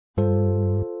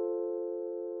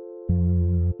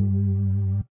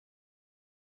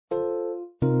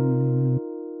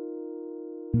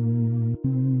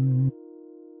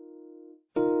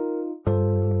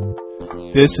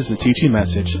This is a teaching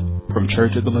message from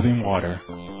Church of the Living Water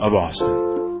of Austin.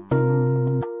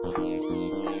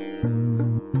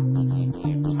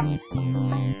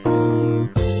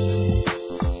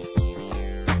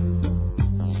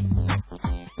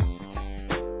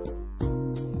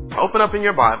 Open up in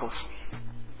your Bibles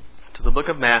to the book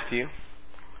of Matthew,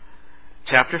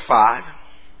 chapter 5.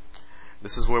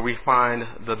 This is where we find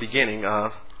the beginning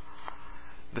of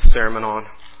the Sermon on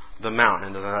the Mount.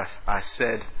 And as I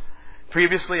said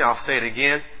previously, I'll say it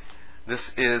again.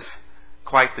 This is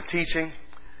quite the teaching,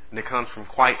 and it comes from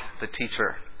quite the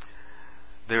teacher.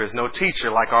 There is no teacher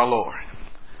like our Lord.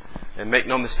 And make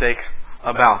no mistake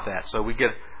about that. So we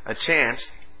get a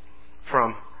chance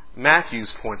from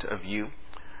Matthew's point of view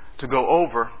to go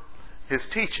over his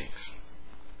teachings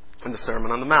in the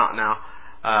Sermon on the Mount. Now,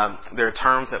 there are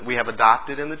terms that we have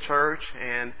adopted in the church,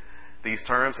 and these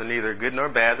terms are neither good nor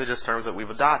bad. They're just terms that we've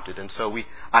adopted. And so we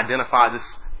identify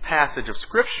this passage of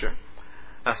Scripture,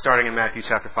 starting in Matthew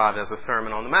chapter 5, as the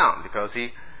Sermon on the Mount, because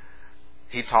he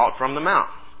taught from the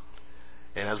Mount.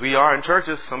 And as we are in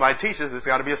churches, somebody teaches, it's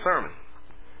got to be a sermon.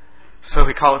 So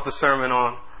we call it the Sermon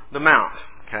on the Mount.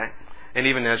 Okay? And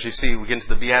even as you see, we get into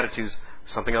the Beatitudes,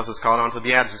 something else is called on to the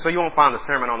Beatitudes. So you won't find the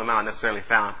Sermon on the Mount necessarily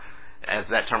found as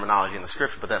that terminology in the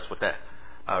Scripture, but that's what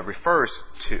that refers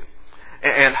to.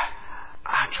 And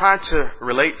I tried to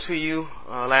relate to you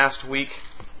last week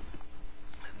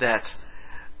that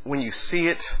when you see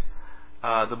it,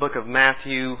 the book of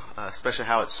Matthew, especially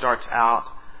how it starts out,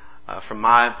 from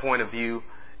my point of view,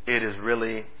 it is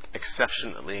really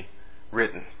exceptionally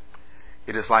written.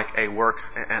 It is like a work,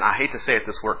 and I hate to say it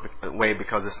this way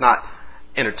because it's not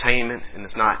entertainment and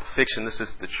it's not fiction. This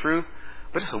is the truth,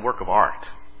 but it's a work of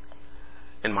art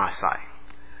in my sight.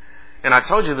 And I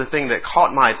told you the thing that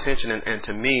caught my attention, and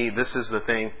to me, this is the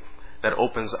thing that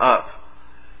opens up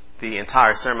the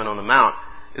entire Sermon on the Mount,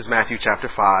 is Matthew chapter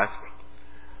 5,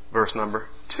 verse number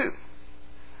 2.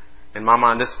 In my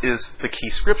mind, this is the key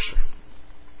scripture.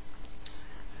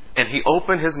 And he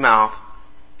opened his mouth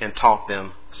and taught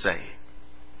them, saying.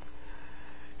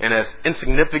 And as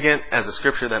insignificant as a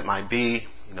scripture that might be,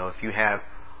 you know, if you have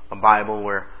a Bible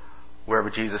where wherever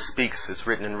Jesus speaks, it's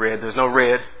written in red. There's no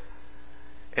red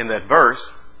in that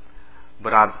verse,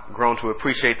 but I've grown to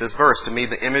appreciate this verse. To me,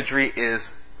 the imagery is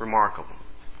remarkable.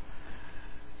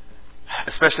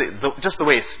 Especially just the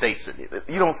way it states it.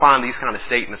 You don't find these kind of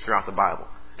statements throughout the Bible.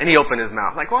 And he opened his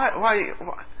mouth. Like, why?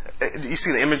 You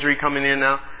see the imagery coming in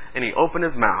now? And he opened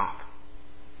his mouth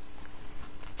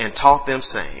and taught them,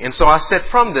 saying. And so I said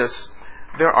from this,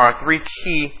 there are three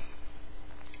key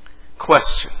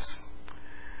questions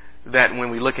that when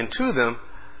we look into them,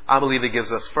 I believe it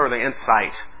gives us further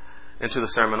insight into the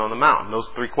Sermon on the Mount. And those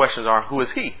three questions are, who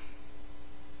is he?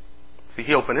 See,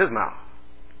 he opened his mouth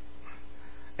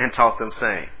and taught them,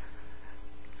 saying.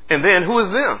 And then, who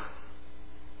is them?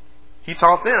 He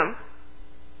taught them,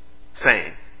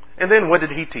 saying. And then, what did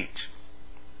he teach?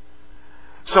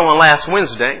 So on last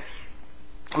Wednesday,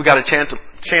 we got a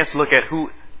chance to look at who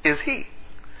is he.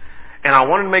 And I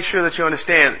wanted to make sure that you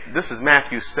understand this is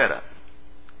Matthew's setup.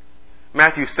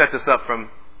 Matthew set this up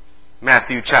from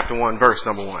Matthew chapter 1, verse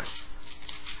number 1.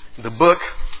 The book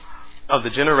of the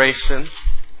generation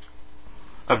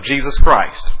of Jesus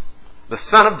Christ, the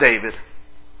son of David,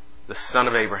 the son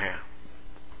of Abraham.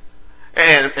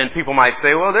 And people might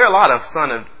say, well, there are a lot of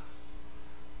sons of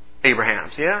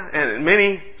Abrahams, yeah? And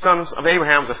many sons of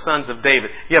Abrahams are sons of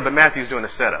David. Yeah, but Matthew's doing a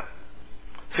setup.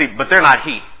 See, but they're not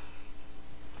he.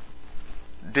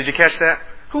 Did you catch that?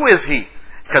 Who is he?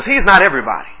 Because he's not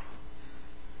everybody.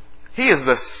 He is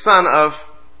the son of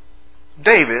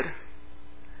David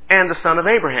and the son of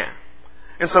Abraham.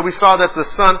 And so we saw that the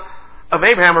son of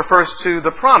Abraham refers to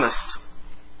the promised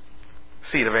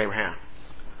seed of Abraham.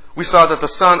 We saw that the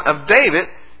son of David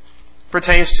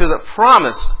pertains to the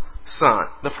promised son,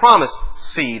 the promised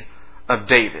seed of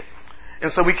David. And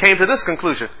so we came to this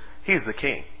conclusion. He's the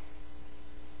king.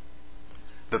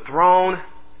 The throne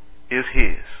is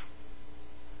his.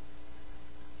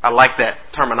 I like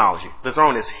that terminology. The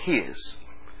throne is his.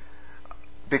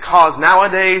 Because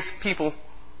nowadays people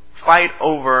fight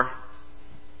over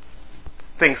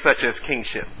things such as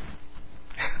kingship,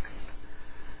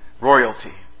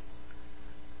 royalty.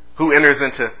 Who enters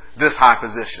into this high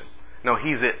position? No,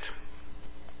 he's it.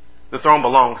 The throne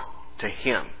belongs to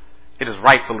him. It is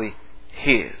rightfully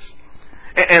his.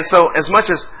 And so as much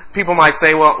as people might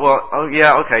say, well, oh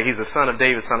yeah, okay, he's the son of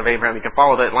David, son of Abraham, you can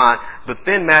follow that line. But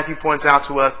then Matthew points out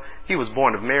to us, he was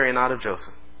born of Mary and not of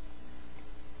Joseph.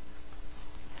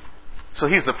 So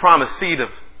he's the promised seed of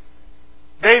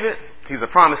David, he's the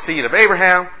promised seed of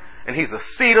Abraham, and he's the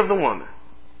seed of the woman.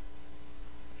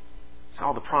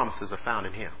 All the promises are found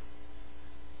in Him.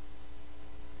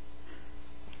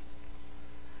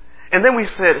 And then we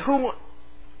said, who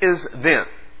is them?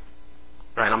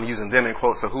 Right, I'm using them in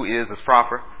quotes, so who is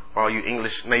proper for all you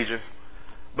English majors.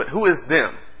 But who is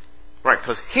them? Right,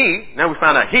 because now we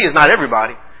found out He is not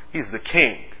everybody. He's the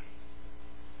King.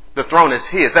 The throne is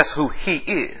His. That's who He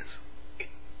is.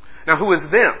 Now, who is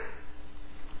them?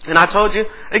 And I told you,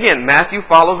 again, Matthew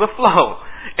follows a flow.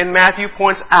 And Matthew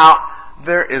points out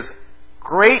there is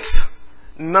great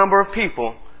number of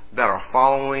people that are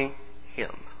following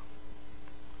Him.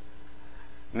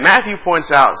 Matthew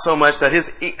points out so much that his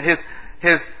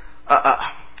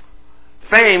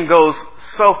fame goes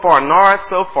so far north,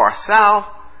 so far south.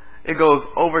 It goes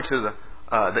over to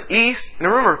the east. And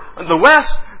remember, the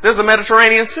west, there's the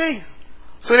Mediterranean Sea.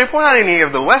 So he didn't point out any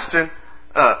of the western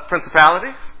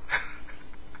principalities.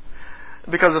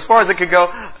 Because as far as it could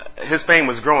go, his fame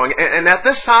was growing. And at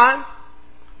this time,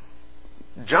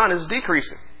 John is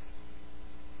decreasing.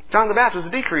 John the Baptist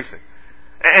is decreasing.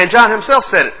 And John himself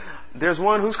said it. There's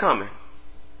one who's coming.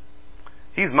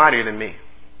 He's mightier than me.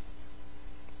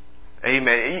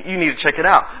 Amen. You need to check it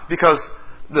out. Because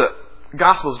the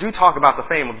Gospels do talk about the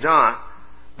fame of John,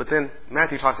 but then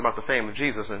Matthew talks about the fame of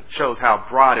Jesus and shows how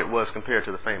broad it was compared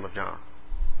to the fame of John.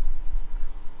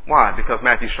 Why? Because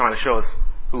Matthew's trying to show us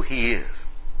who He is.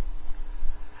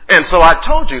 And so I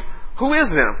told you, who is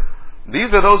them?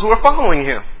 These are those who are following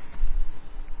Him.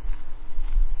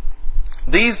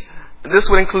 This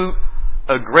would include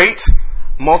a great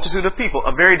multitude of people,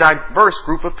 a very diverse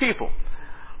group of people.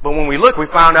 But when we look, we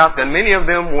found out that many of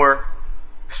them were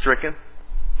stricken.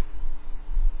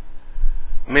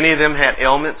 Many of them had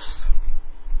ailments.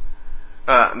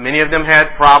 Many of them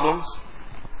had problems.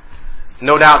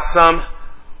 No doubt some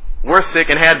were sick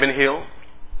and had been healed.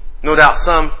 No doubt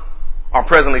some are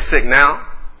presently sick now,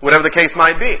 whatever the case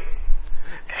might be.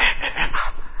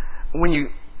 When you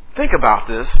think about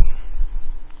this,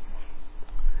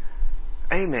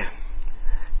 amen.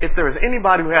 If there was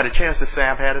anybody who had a chance to say,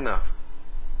 I've had enough.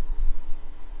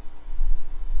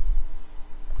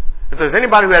 If there's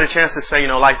anybody who had a chance to say,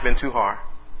 life's been too hard,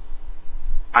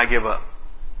 I give up.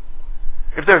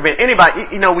 If there's been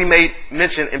anybody, we made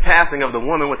mention in passing of the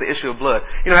woman with the issue of blood.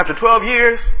 After 12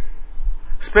 years,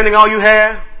 spending all you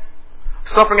had,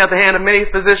 suffering at the hand of many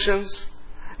physicians,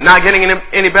 not getting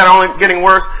any better, only getting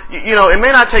worse. It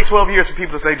may not take 12 years for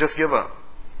people to say, just give up.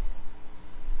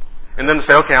 And then to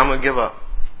say, okay, I'm going to give up.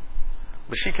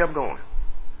 But she kept going.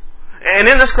 And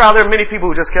in this crowd, there are many people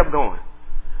who just kept going.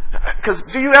 Because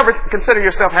do you ever consider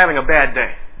yourself having a bad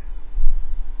day?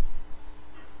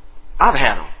 I've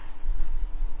had them.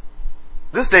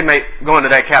 This day may go into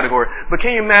that category. But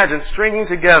can you imagine stringing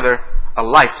together a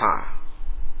lifetime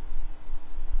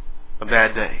of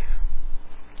bad days?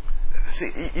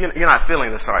 See, you're not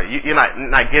feeling this, are you? You're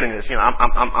not getting this.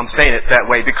 I'm saying it that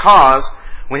way because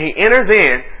when He enters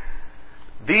in,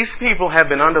 these people have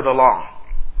been under the law.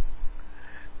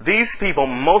 These people,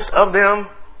 most of them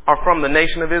are from the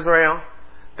nation of Israel.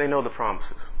 They know the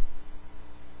promises.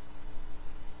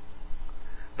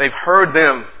 They've heard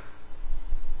them.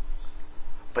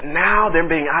 But now they're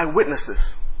being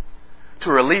eyewitnesses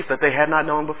to relief that they had not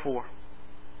known before.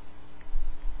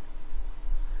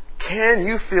 Can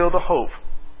you feel the hope?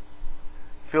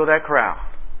 Feel that crowd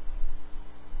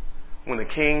when the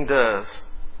King does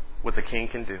what the King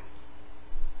can do?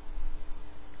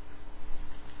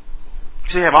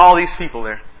 So you have all these people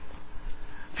there.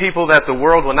 People that the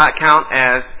world will not count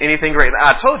as anything great.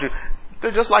 I told you,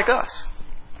 they're just like us.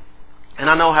 And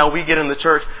I know how we get in the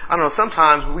church. I don't know,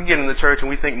 sometimes we get in the church and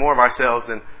we think more of ourselves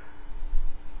than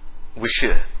we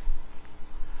should.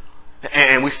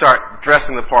 And we start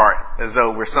dressing the part as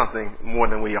though we're something more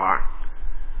than we are.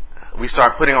 We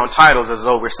start putting on titles as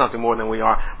though we're something more than we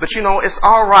are. But it's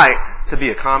all right to be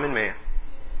a common man.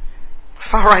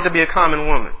 It's all right to be a common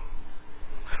woman.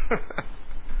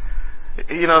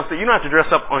 So you don't have to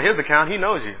dress up on His account. He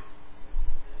knows you.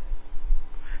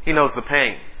 He knows the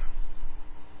pains.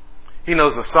 He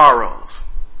knows the sorrows.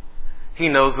 He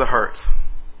knows the hurts.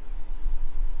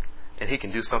 And He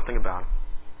can do something about it.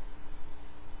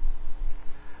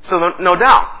 So no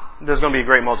doubt there's going to be a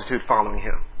great multitude following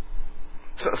Him.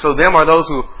 So them are those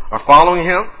who are following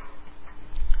Him.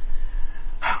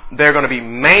 They're going to be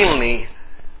mainly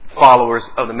followers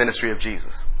of the ministry of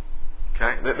Jesus.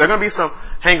 Okay? There are going to be some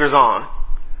hangers-on.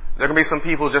 There are going to be some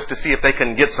people just to see if they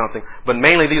can get something. But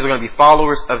mainly these are going to be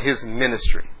followers of His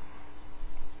ministry.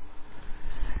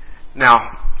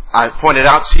 Now, I pointed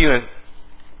out to you in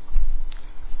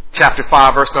chapter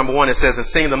 5, verse number 1, it says, And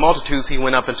seeing the multitudes, He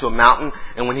went up into a mountain,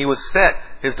 and when He was set,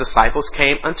 His disciples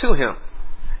came unto Him.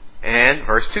 And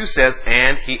verse 2 says,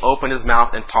 and he opened his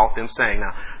mouth and taught them, saying.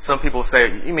 Now, some people say,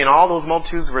 you mean all those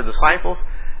multitudes were disciples?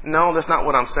 No, that's not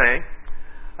what I'm saying.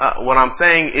 What I'm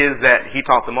saying is that he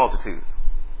taught the multitude.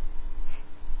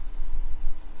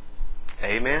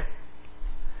 Amen.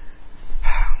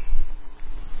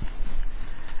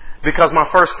 Because my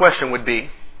first question would be,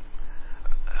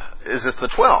 is this the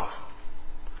 12?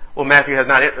 Well, Matthew has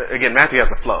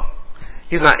a flow.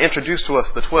 He's not introduced to us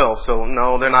the 12, so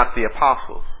no, they're not the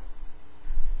apostles.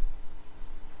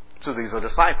 So these are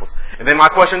disciples. And then my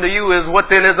question to you is, what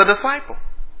then is a disciple?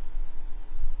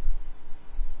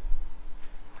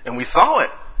 And we saw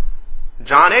it.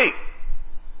 John 8.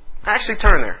 Actually,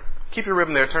 turn there. Keep your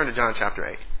ribbon there. Turn to John chapter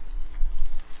 8.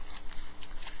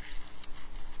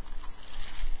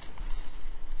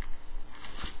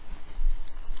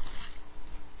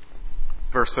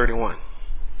 Verse 31.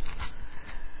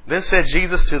 Then said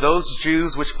Jesus to those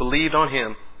Jews which believed on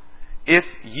him, if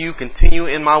you continue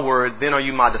in my word, then are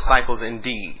you my disciples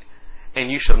indeed.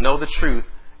 And you shall know the truth,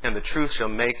 and the truth shall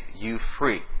make you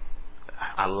free.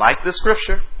 I like this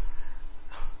scripture.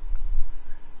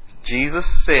 Jesus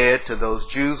said to those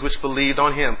Jews which believed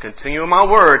on him, continue in my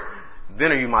word,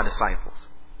 then are you my disciples.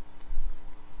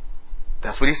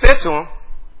 That's what he said to them.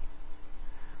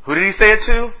 Who did he say it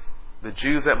to? The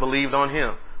Jews that believed on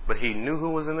him. But he knew who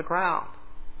was in the crowd.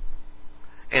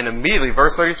 And immediately,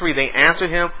 verse 33, they answered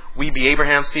him, we be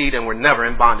Abraham's seed, and were never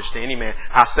in bondage to any man.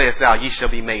 How sayest thou, ye shall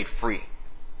be made free?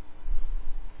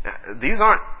 These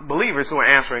aren't believers who are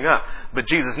answering up. But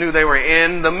Jesus knew they were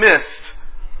in the midst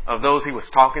of those he was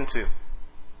talking to.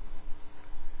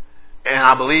 And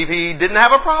I believe he didn't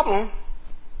have a problem.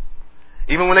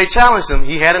 Even when they challenged him,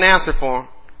 he had an answer for them.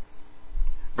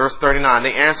 Verse 39,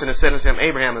 they answered and said unto him,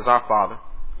 Abraham is our father.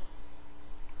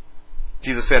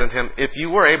 Jesus said unto him, if you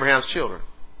were Abraham's children,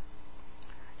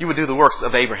 you would do the works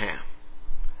of Abraham.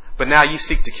 But now you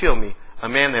seek to kill me, a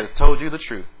man that has told you the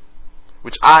truth,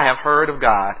 which I have heard of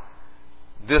God.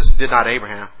 This did not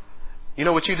Abraham. You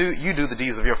know what you do? You do the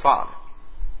deeds of your father.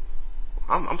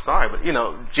 I'm sorry, but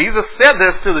Jesus said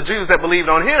this to the Jews that believed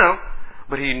on him,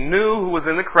 but he knew who was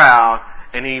in the crowd,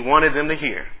 and he wanted them to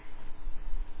hear.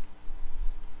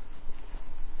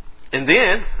 And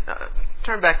then,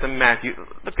 turn back to Matthew.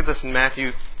 Look at this in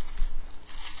Matthew.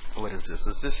 What is this?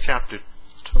 Is this chapter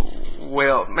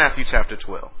 12? Matthew chapter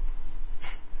 12.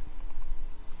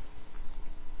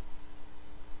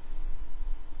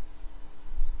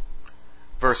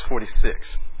 Verse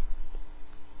 46.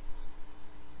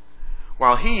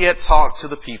 While he yet talked to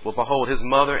the people, behold, his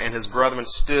mother and his brethren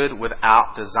stood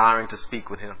without, desiring to speak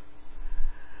with him.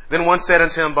 Then one said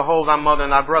unto him, behold, thy mother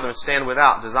and thy brethren stand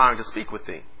without, desiring to speak with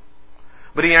thee.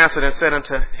 But he answered and said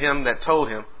unto him that told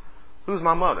him, who's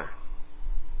my mother?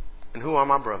 And who are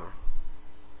my brethren?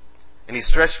 And he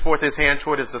stretched forth his hand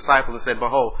toward his disciples and said,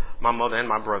 behold, my mother and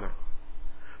my brethren.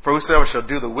 For whosoever shall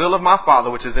do the will of my Father,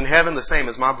 which is in heaven, the same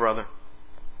as my brother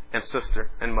and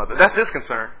sister and mother. That's his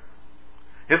concern.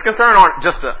 His concern aren't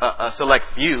just a select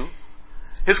few.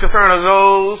 His concern are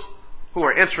those who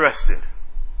are interested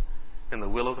in the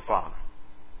will of the Father.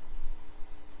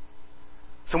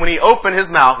 So when he opened his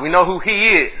mouth, we know who he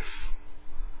is.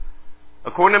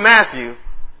 According to Matthew,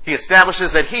 he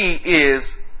establishes that he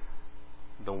is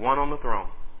the one on the throne.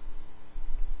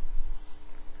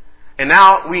 And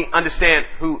now we understand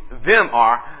who them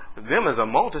are. Them is a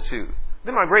multitude.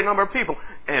 Them are a great number of people.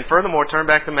 And furthermore, turn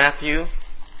back to Matthew.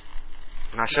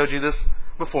 And I showed you this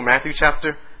before. Matthew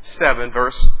chapter 7,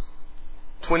 verse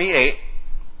 28.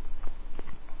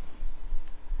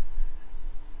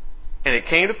 And it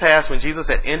came to pass when Jesus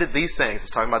had ended these sayings.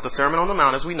 It's talking about the Sermon on the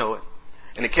Mount as we know it.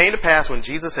 And it came to pass when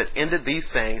Jesus had ended these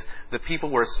sayings, the people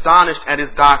were astonished at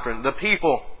his doctrine. The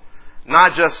people,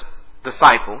 not just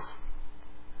disciples.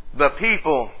 The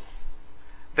people,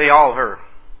 they all heard.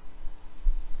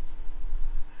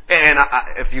 And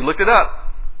if you looked it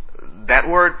up, that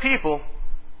word people,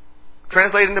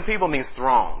 translated into people, means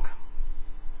throng.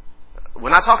 We're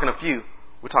not talking a few,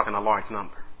 we're talking a large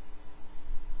number.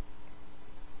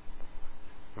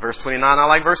 Verse 29, I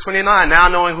like verse 29. Now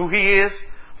knowing who he is,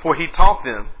 for he taught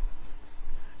them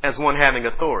as one having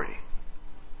authority,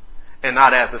 and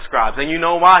not as the scribes. And you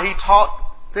know why he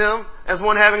taught them as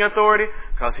one having authority?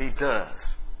 Because he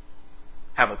does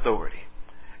have authority.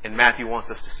 And Matthew wants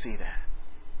us to see that.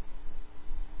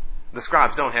 The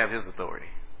scribes don't have his authority.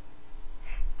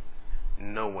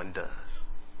 No one does.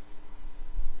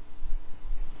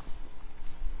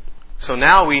 So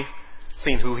now we've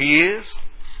seen who he is.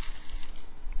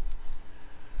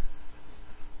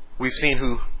 We've seen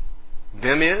who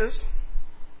them is.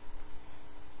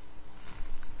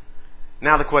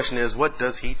 Now the question is, what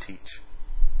does he teach?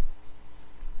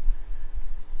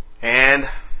 And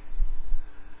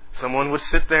someone would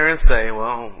sit there and say,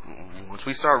 well, once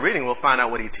we start reading, we'll find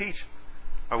out what he teach,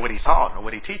 or what he taught, or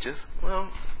what he teaches. Well,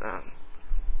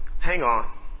 hang on.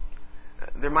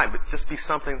 There might just be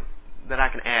something that I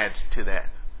can add to that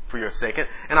for your sake.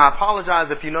 And I apologize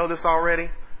if you know this already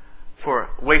for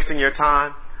wasting your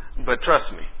time, but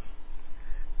trust me,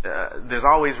 there's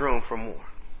always room for more.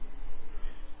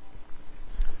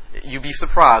 You'd be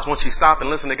surprised once you stop and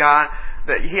listen to God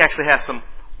that He actually has some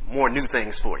more new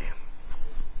things for you.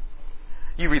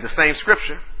 You read the same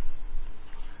scripture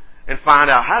and find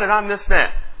out, how did I miss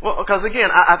that? Well, because again,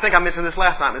 I think I mentioned this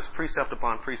last time, it's precept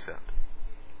upon precept.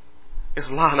 It's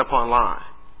line upon line.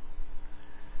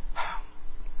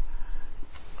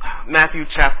 Matthew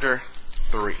chapter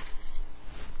 3.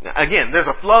 Now, again, there's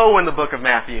a flow in the book of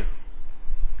Matthew.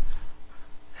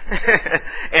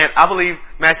 And I believe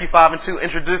Matthew 5 and 2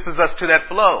 introduces us to that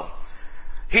flow.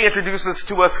 He introduces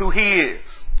to us who He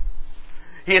is.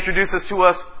 He introduces to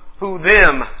us who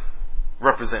them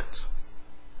represents.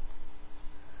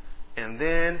 And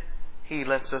then He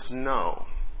lets us know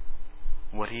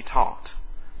what He taught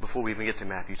before we even get to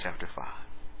Matthew chapter 5.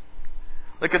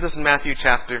 Look at this in Matthew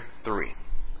chapter 3.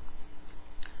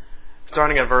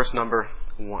 Starting at verse number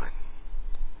 1.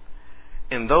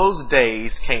 In those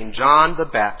days came John the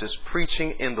Baptist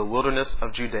preaching in the wilderness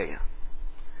of Judea,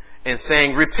 and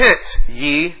saying, Repent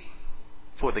ye,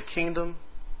 for the kingdom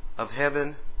of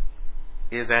heaven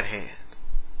is at hand.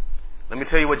 Let me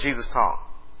tell you what Jesus taught.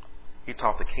 He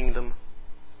taught the kingdom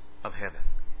of heaven.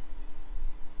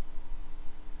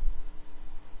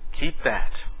 Keep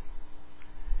that.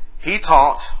 He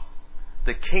taught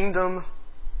the kingdom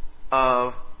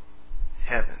of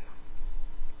heaven.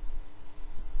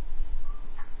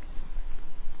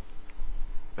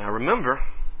 Now remember,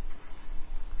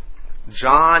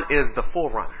 John is the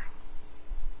forerunner.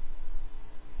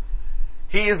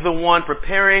 He is the one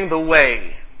preparing the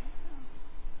way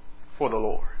for the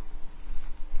Lord.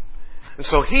 And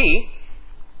so he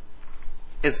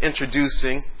is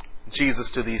introducing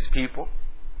Jesus to these people.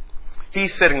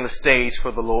 He's setting the stage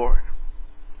for the Lord.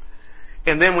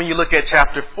 And then when you look at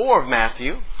chapter 4 of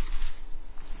Matthew,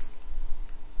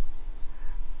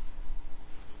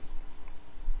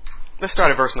 let's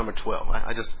start at verse number 12.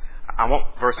 I won't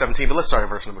verse 17, but let's start at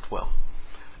verse number 12.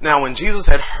 Now, when Jesus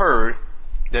had heard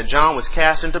that John was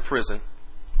cast into prison,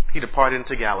 He departed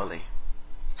into Galilee.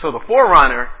 So the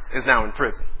forerunner is now in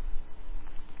prison.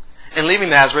 And leaving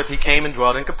Nazareth, He came and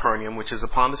dwelt in Capernaum, which is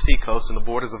upon the seacoast in the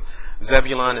borders of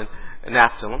Zebulun and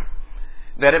Naphtali,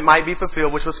 that it might be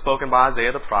fulfilled which was spoken by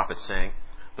Isaiah the prophet, saying,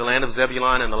 The land of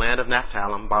Zebulun and the land of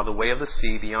Naphtali, by the way of the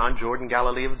sea, beyond Jordan,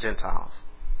 Galilee of Gentiles.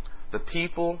 The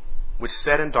people which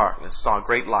sat in darkness saw a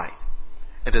great light.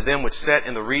 And to them which sat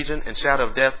in the region and shadow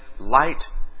of death, light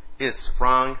is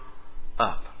sprung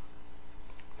up.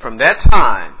 From that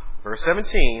time, verse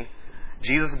 17,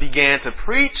 Jesus began to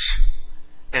preach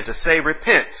and to say,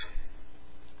 Repent,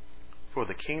 for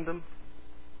the kingdom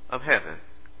of heaven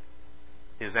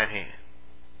is at hand.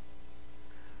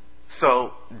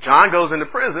 So, John goes into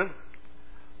prison.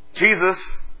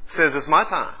 Jesus says, It's my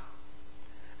time.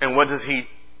 And what does He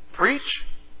preach?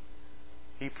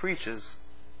 He preaches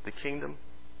the kingdom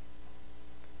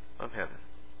of heaven.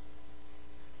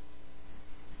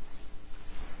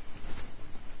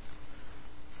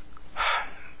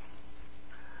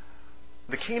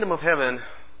 The kingdom of heaven,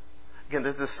 again,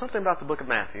 there's something about the book of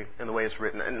Matthew and the way it's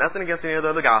written, and nothing against any of the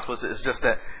other Gospels. It's just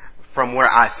that from where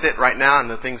I sit right now and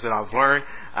the things that I've learned,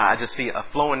 I just see a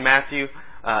flow in Matthew,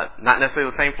 not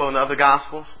necessarily the same flow in the other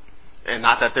Gospels, and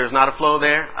not that there's not a flow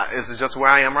there. This is just where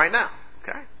I am right now.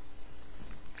 Okay?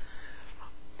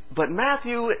 But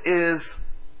Matthew is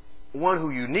one who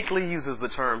uniquely uses the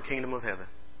term kingdom of heaven.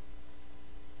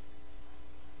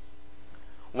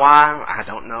 Why? I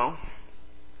don't know.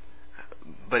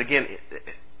 But again,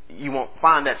 you won't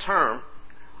find that term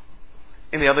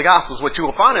in the other Gospels. What you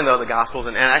will find in the other Gospels,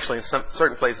 and actually in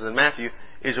certain places in Matthew,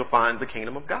 is you'll find the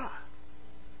kingdom of God.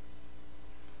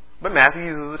 But Matthew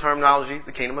uses the terminology,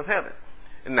 the kingdom of heaven.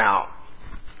 And now,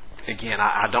 again,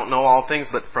 I don't know all things,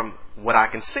 but from what I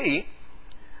can see,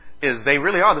 is they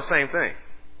really are the same thing.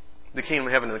 The kingdom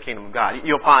of heaven and the kingdom of God.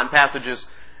 You'll find passages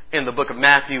in the book of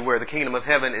Matthew where the kingdom of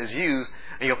heaven is used,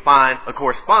 and you'll find a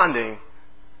corresponding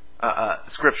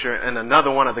scripture in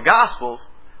another one of the Gospels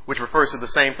which refers to the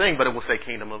same thing, but it will say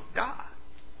kingdom of God.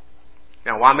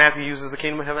 Now, why Matthew uses the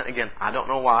kingdom of heaven, again, I don't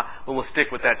know why, but we'll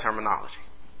stick with that terminology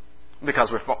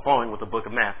because we're following with the book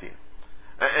of Matthew.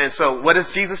 And so, what does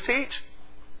Jesus teach?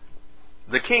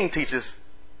 The King teaches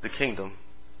the kingdom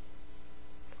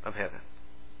of heaven.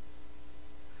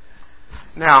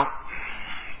 Now,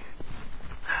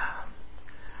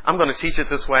 I'm going to teach it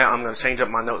this way. I'm going to change up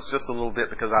my notes just a little bit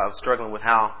because I was struggling with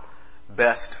how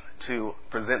best to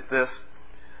present this.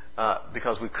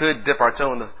 Because we could dip our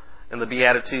toe in the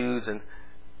Beatitudes,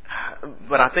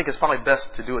 but I think it's probably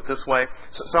best to do it this way.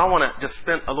 So I want to just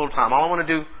spend a little time. All I want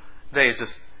to do today is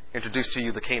just introduce to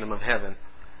you the kingdom of heaven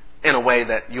in a way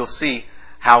that you'll see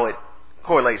how it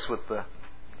correlates with the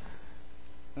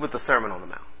Sermon on the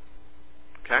Mount.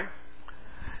 Okay?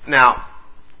 Now,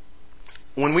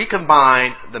 when we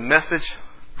combine the message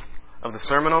of the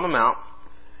Sermon on the Mount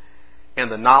and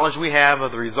the knowledge we have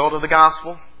of the result of the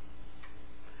gospel,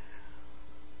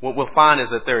 what we'll find is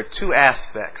that there are two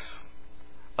aspects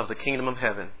of the kingdom of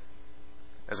heaven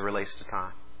as it relates to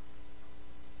time.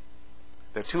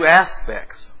 There are two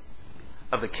aspects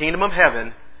of the kingdom of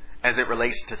heaven as it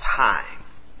relates to time.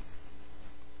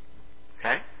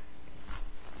 Okay?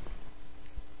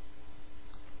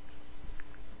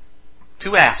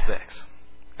 Two aspects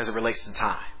as it relates to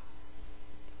time.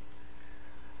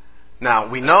 Now,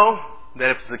 we know that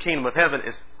if it's the kingdom of heaven,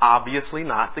 it's obviously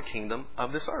not the kingdom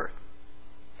of this earth.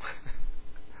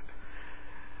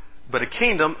 But a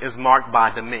kingdom is marked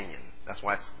by dominion. That's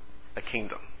why it's a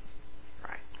kingdom.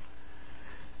 Right?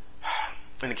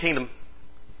 And the kingdom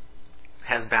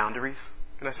has boundaries.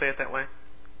 Can I say it that way?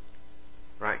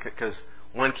 Right? Because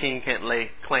one king can't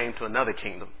lay claim to another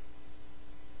kingdom.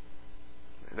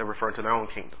 They're referring to their own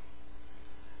kingdom.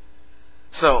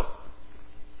 So,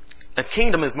 a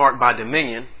kingdom is marked by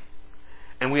dominion,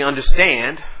 and we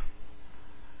understand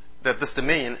that this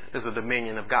dominion is a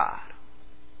dominion of God.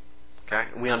 Okay?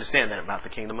 We understand that about the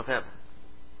kingdom of heaven.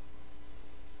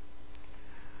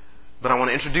 But I want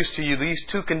to introduce to you these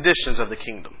two conditions of the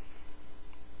kingdom.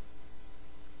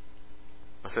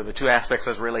 I said the two aspects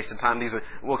as it relates to time. These are,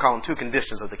 we'll call them two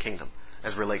conditions of the kingdom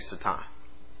as it relates to time.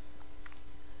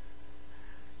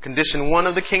 Condition one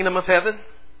of the kingdom of heaven,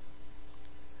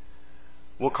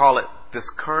 we'll call it this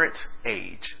current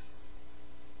age.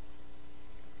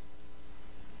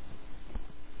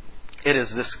 It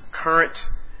is this current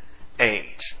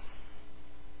age.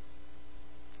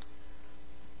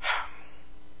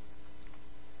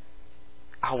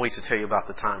 I'll wait to tell you about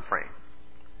the time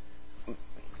frame.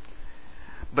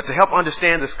 But to help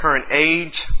understand this current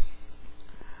age,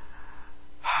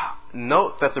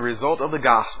 note that the result of the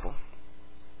gospel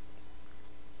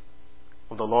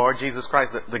of the Lord Jesus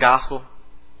Christ, the gospel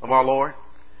of our Lord,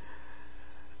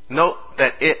 note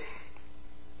that it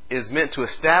is meant to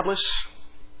establish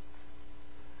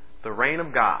the reign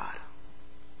of God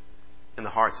in the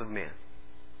hearts of men.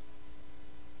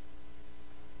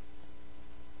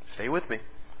 Stay with me.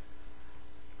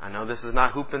 I know this is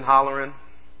not hooping and hollering.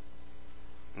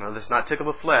 I know this is not tickle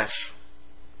the flesh.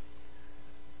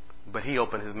 But he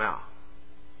opened his mouth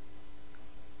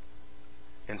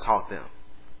and taught them.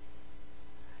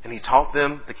 And he taught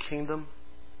them the kingdom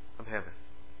of heaven.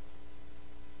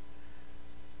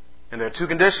 And there are two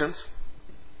conditions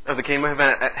of the kingdom of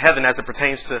heaven as it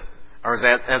pertains to, or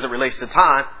as it relates to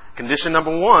time. Condition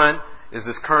number one is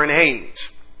this current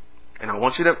age. And I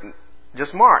want you to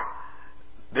just mark.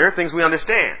 There are things we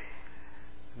understand.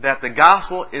 That the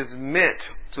gospel is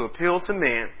meant to appeal to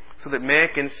men so that men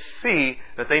can see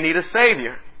that they need a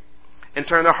Savior and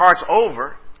turn their hearts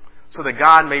over so that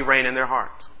God may reign in their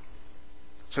hearts.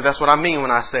 So that's what I mean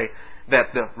when I say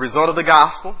that the result of the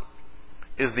gospel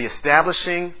is the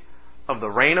establishing of the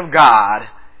reign of God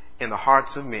in the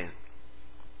hearts of men.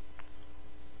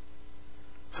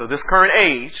 So this current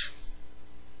age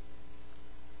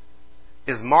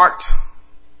is marked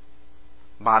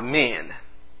by men,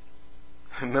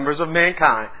 members of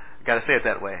mankind. I've got to say it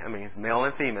that way. I mean, it's male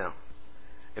and female.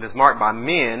 It is marked by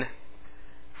men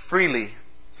freely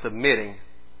submitting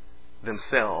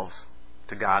themselves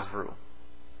to God's rule.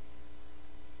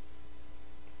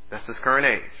 That's this current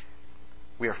age.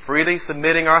 We are freely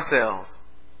submitting ourselves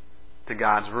to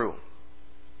God's rule.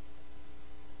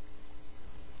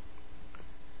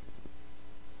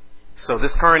 So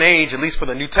this current age, at least for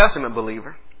the New Testament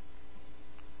believer,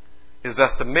 is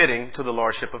us submitting to the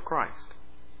Lordship of Christ.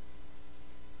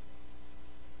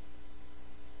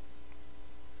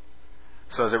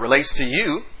 So as it relates to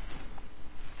you,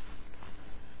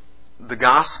 the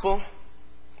gospel,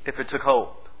 if it took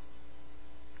hold,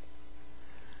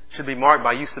 should be marked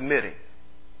by you submitting,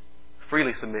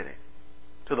 freely submitting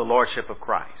to the Lordship of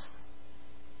Christ.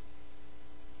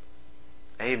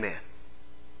 Amen.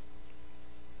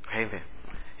 Amen.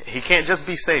 He can't just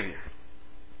be Savior.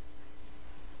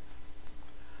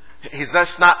 He's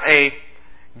just not a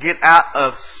get out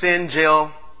of sin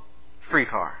jail free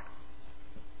card.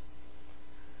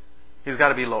 He's got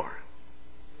to be Lord.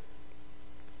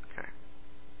 Okay.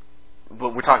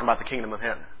 But we're talking about the kingdom of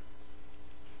heaven.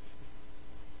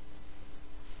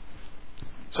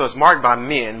 So it's marked by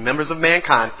men, members of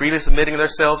mankind, freely submitting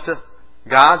themselves to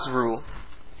God's rule.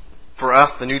 For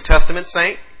us, the New Testament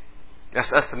saint,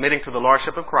 that's us submitting to the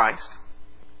Lordship of Christ.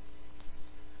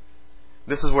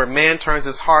 This is where man turns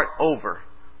his heart over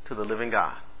to the living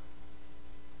God.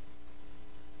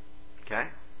 Okay?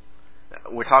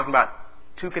 We're talking about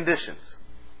two conditions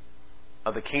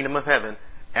of the kingdom of heaven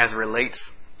as it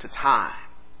relates to time.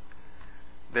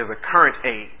 There's a current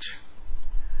age.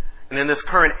 And in this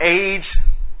current age,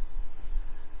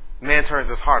 man turns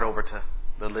his heart over to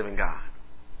the living God.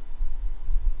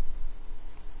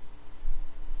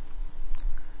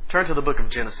 Turn to the book of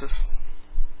Genesis,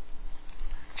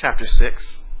 chapter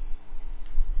 6.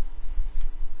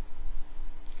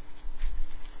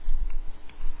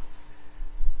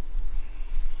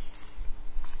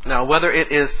 Now, whether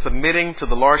it is submitting to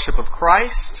the Lordship of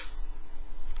Christ,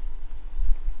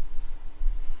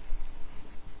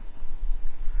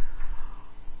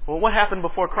 well, what happened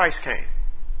before Christ came?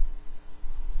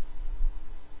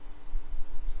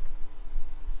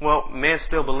 Well, man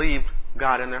still believed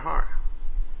God in their heart.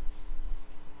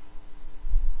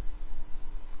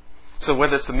 So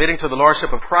whether it's submitting to the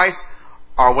Lordship of Christ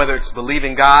or whether it's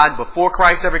believing God before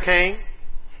Christ ever came,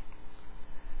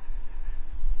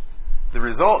 the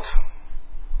result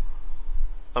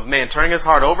of man turning his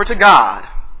heart over to God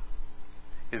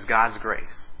is God's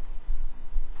grace.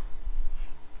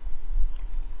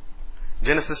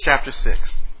 Genesis chapter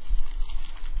 6.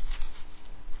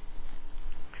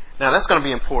 Now that's going to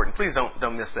be important. Please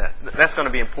don't miss that. That's going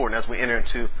to be important as we enter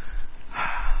into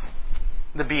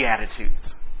the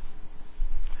Beatitudes.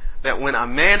 That when a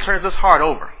man turns his heart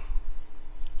over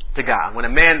to God, when a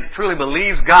man truly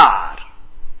believes God,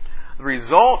 the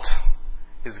result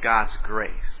is God's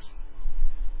grace.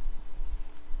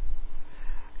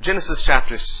 Genesis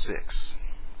chapter 6,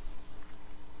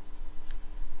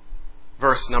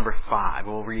 verse number 5.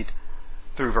 We'll read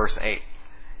through verse 8.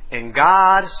 And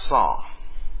God saw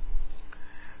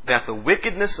that the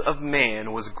wickedness of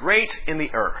man was great in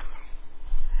the earth,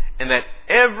 and that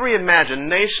every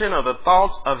imagination of the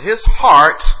thoughts of his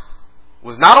heart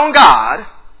was not on God,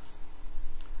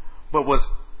 but was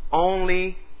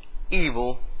only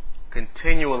evil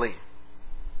continually.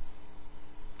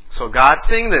 So God,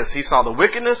 seeing this, he saw the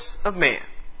wickedness of man.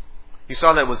 He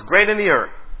saw that it was great in the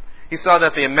earth. He saw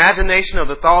that the imagination of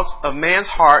the thoughts of man's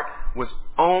heart was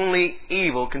only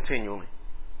evil continually.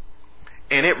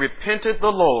 And it repented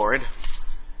the Lord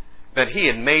that he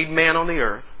had made man on the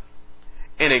earth,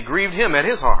 and it grieved him at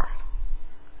his heart.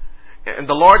 And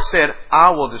the Lord said,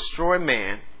 I will destroy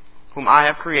man, whom I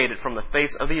have created from the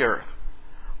face of the earth,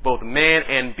 both man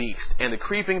and beast, and the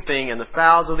creeping thing, and the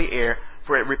fowls of the air,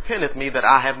 for it repenteth me that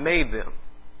I have made them.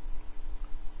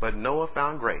 But Noah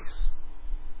found grace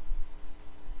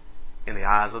in the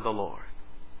eyes of the Lord.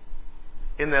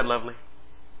 Isn't that lovely?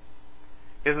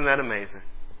 Isn't that amazing?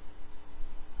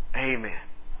 Amen.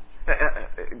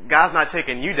 God's not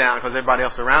taking you down because everybody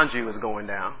else around you is going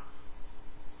down.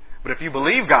 But if you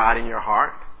believe God in your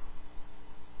heart,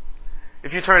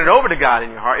 if you turn it over to God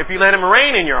in your heart, if you let Him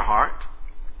reign in your heart,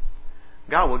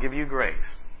 God will give you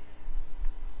grace.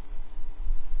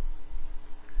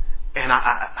 And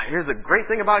here's the great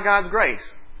thing about God's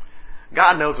grace.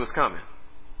 God knows what's coming.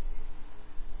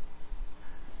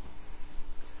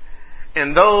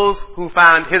 And those who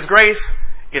find His grace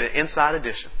get an inside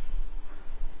edition.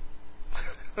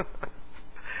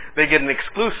 They get an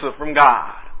exclusive from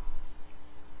God.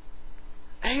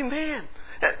 Amen.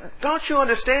 Don't you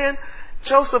understand?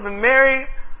 Joseph and Mary,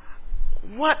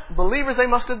 what believers they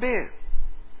must have been.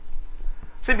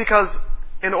 See, because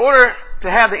in order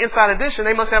to have the inside edition,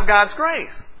 they must have God's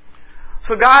grace.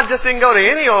 So God just didn't go to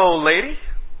any old lady,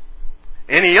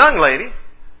 any young lady,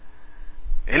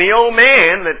 any old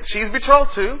man that she's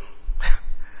betrothed to.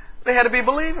 They had to be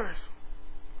believers.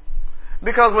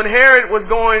 Because when Herod was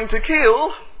going to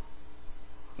kill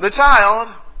the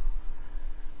child,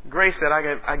 grace said,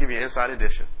 I give you an inside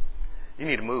edition. You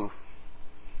need to move.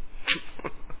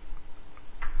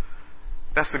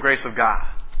 That's the grace of God.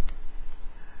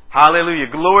 Hallelujah.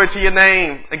 Glory to your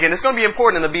name. Again, it's going to be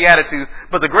important in the Beatitudes,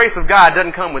 but the grace of God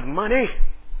doesn't come with money.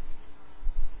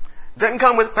 Doesn't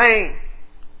come with fame.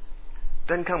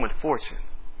 Doesn't come with fortune.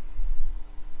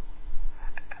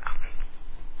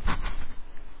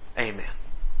 Amen.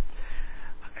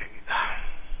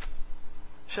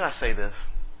 Should I say this?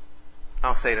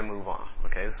 I'll say to move on.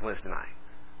 Okay, this is Wednesday night.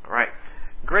 All right.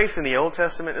 Grace in the Old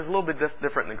Testament is a little bit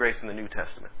different than grace in the New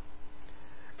Testament.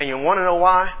 And you want to know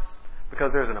why?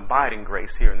 Because there's an abiding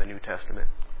grace here in the New Testament,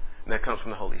 and that comes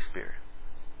from the Holy Spirit.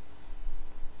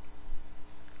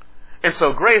 And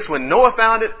so grace, when Noah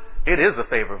found it, it is the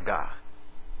favor of God.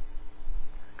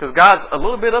 Because God's a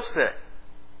little bit upset.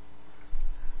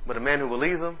 But a man who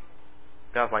believes him,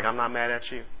 God's like, I'm not mad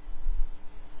at you.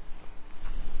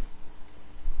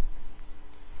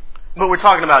 But we're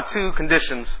talking about two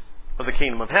conditions of the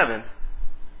kingdom of heaven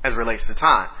as it relates to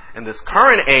time. In this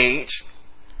current age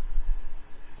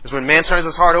is when man turns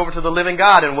his heart over to the living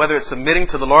God, and whether it's submitting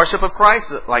to the lordship of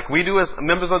Christ, like we do as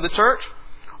members of the church,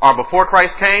 or before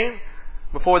Christ came,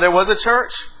 before there was a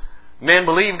church, men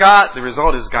believe God, the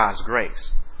result is God's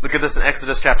grace. Look at this in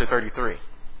Exodus chapter 33.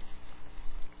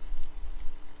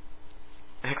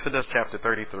 Exodus chapter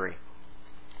 33.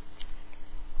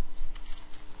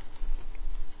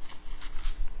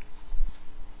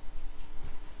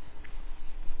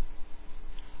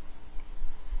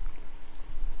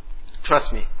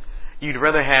 Trust me, you'd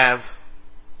rather have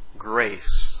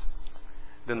grace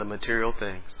than the material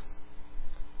things.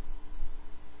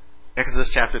 Exodus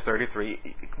chapter 33.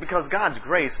 Because God's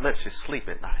grace lets you sleep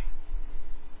at night.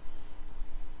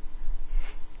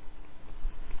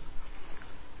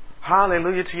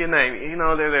 Hallelujah to your name. You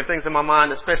know, there are things in my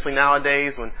mind, especially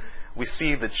nowadays when we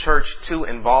see the church too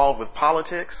involved with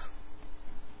politics.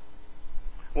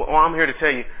 Well, I'm here to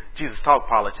tell you, Jesus talked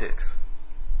politics.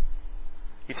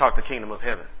 He talked the kingdom of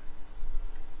heaven.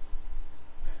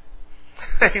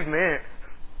 Amen.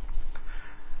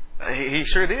 He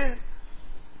sure did.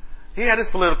 He had his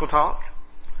political talk,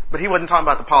 but he wasn't talking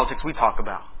about the politics we talk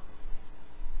about.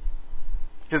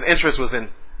 His interest was in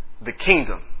the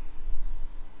kingdom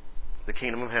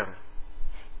of heaven.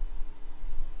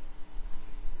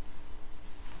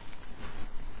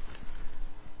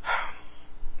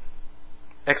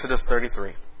 Exodus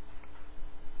 33.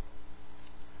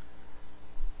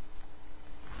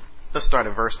 Let's start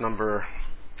at verse number...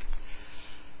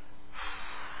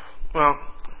 Well,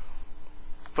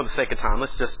 for the sake of time,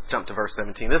 let's just jump to verse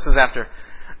 17. This is after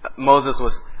Moses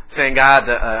was saying,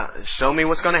 God, show me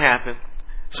what's going to happen.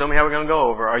 Show me how we're going to go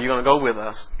over. Are you going to go with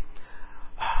us?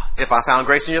 If I found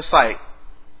grace in your sight,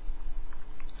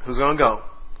 who's going to go?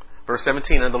 Verse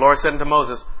 17, and the Lord said unto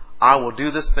Moses, I will do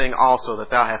this thing also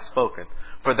that thou hast spoken,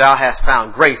 for thou hast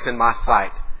found grace in my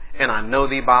sight, and I know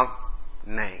thee by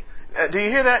name. Do you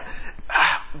hear that?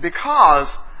 Because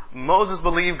Moses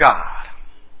believed God.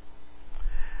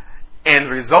 And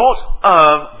the result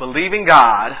of believing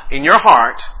God in your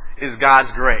heart is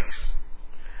God's grace.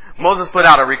 Moses put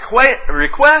out a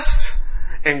request,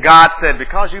 and God said,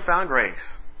 because you found grace,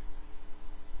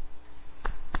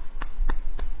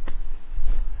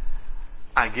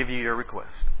 I give you your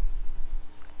request.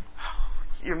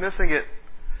 You're missing it.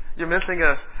 You're missing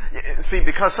us. See,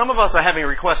 because some of us are having a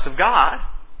request of God,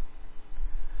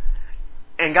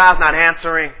 and God's not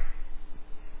answering.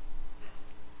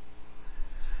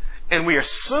 And we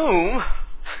assume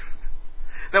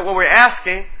that what we're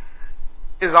asking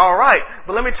is all right.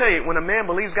 But let me tell you, when a man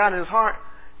believes God in his heart,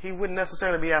 he wouldn't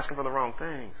necessarily be asking for the wrong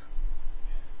things.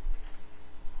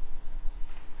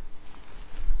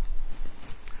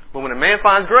 But when a man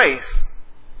finds grace,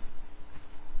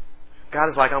 God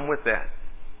is like, I'm with that.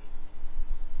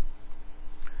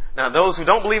 Now, those who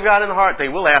don't believe God in the heart, they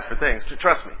will ask for things.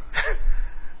 Trust me.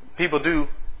 People do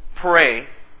pray.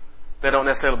 They don't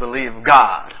necessarily believe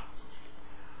God.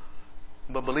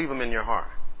 But believe Him in your heart.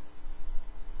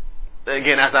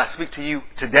 Again, as I speak to you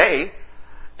today,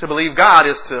 to believe God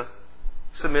is to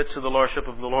submit to the Lordship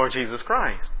of the Lord Jesus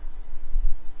Christ.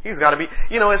 He's got to be...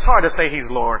 You know, it's hard to say He's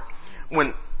Lord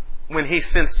when He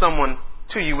sends someone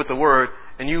to you with the Word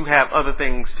and you have other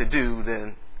things to do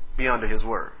than be under His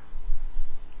Word.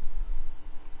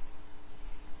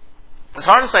 It's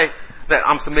hard to say that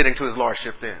I'm submitting to His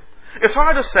Lordship then. It's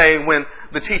hard to say when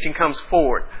the teaching comes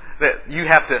forward that you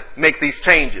have to make these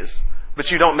changes, but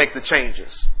you don't make the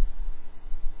changes.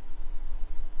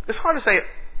 It's hard to say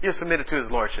you're submitted to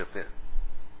His Lordship then.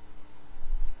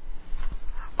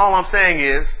 All I'm saying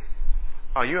is,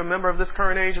 are you a member of this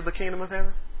current age of the kingdom of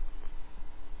heaven?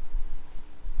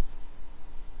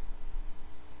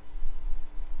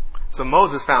 So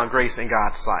Moses found grace in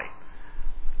God's sight.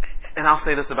 And I'll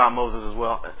say this about Moses as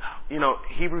well. You know,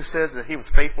 Hebrews says that he was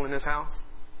faithful in his house.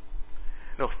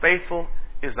 You know, faithful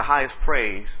is the highest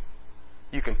praise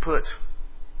you can put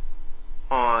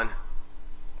on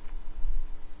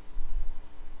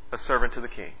a servant to the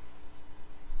king.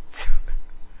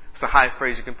 It's the highest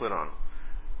praise you can put on him.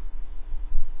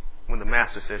 When the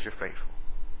master says you're faithful.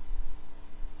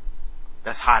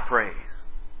 That's high praise.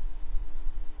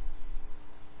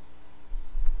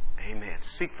 Amen.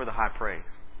 Seek for the high praise.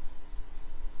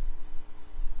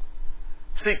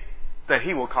 Seek that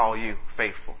He will call you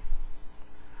faithful.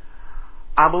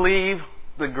 I believe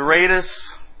the greatest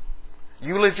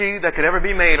eulogy that could ever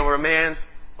be made over a man's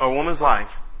or a woman's life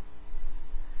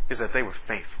is that they were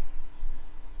faithful.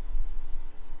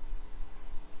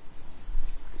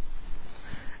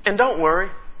 And don't worry.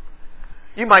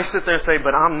 You might sit there and say,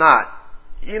 but I'm not.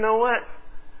 You know what?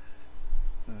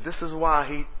 This is why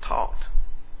he taught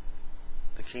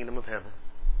the kingdom of heaven.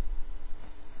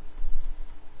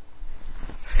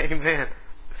 Amen.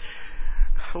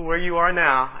 Where you are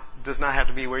now does not have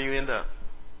to be where you end up.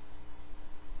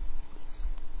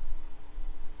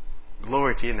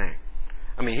 Glory to your name.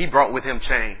 I mean, he brought with him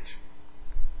change.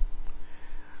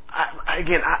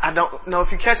 I don't know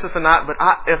if you catch this or not, but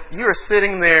if you're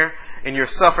sitting there and you're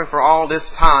suffering for all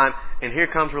this time, and here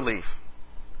comes relief.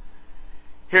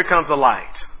 Here comes the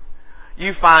light.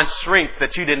 You find strength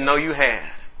that you didn't know you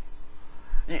had.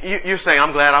 You're saying,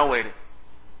 I'm glad I waited.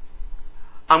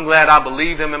 I'm glad I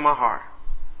believed him in my heart.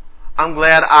 I'm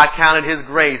glad I counted his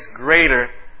grace greater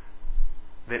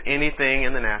than anything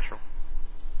in the natural.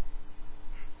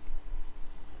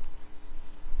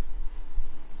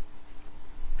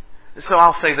 So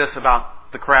I'll say this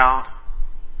about the crowd.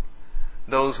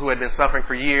 Those who had been suffering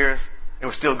for years and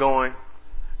were still going.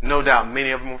 No doubt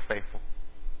many of them were faithful.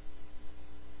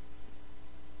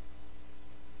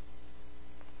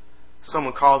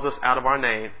 Someone calls us out of our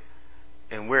name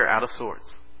and we're out of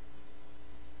sorts.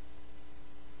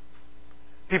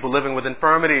 People living with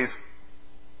infirmities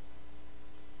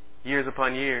years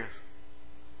upon years,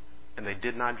 and they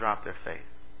did not drop their faith.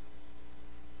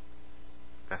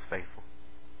 That's faithful.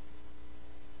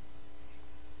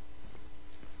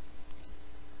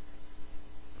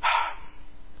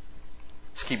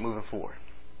 Let's keep moving forward.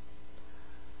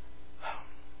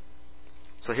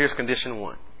 So here's condition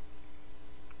 1.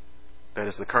 That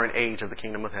is the current age of the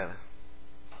kingdom of heaven.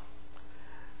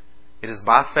 It is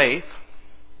by faith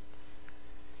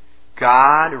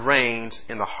God reigns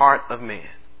in the heart of man.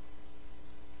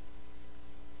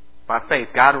 By faith,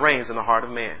 God reigns in the heart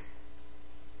of man.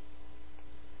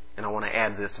 And I want to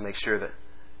add this to make sure that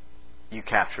you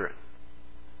capture it.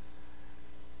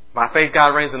 By faith,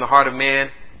 God reigns in the heart of man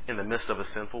in the midst of a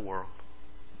sinful world.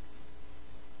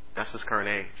 That's his current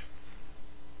age.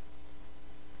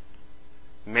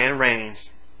 Man reigns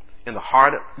in the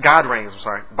heart of,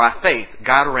 by faith,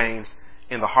 God reigns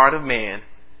in the heart of man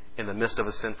in the midst of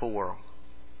a sinful world.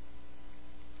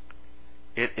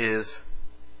 It is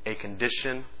a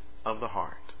condition of the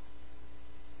heart.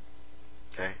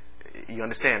 Okay? You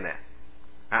understand that?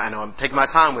 I know I'm taking my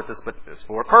time with this, but it's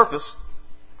for a purpose.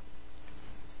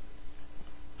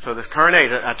 So this current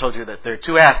age, I told you that there are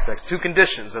 2 aspects, 2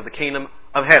 conditions of the kingdom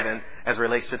of heaven as it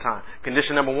relates to time.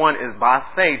 Condition number 1 is by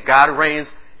faith, God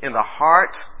reigns in the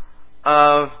heart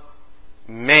of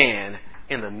man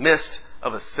in the midst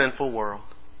of a sinful world.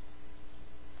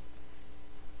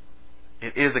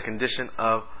 It is a condition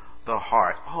of the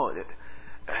heart.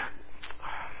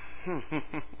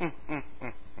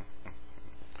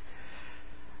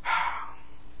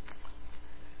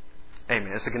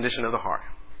 Amen. It's a condition of the heart.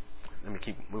 Let me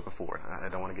keep moving forward. I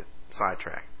don't want to get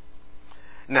sidetracked.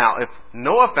 Now, if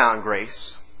Noah found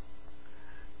grace,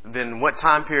 then what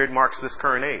time period marks this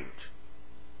current age?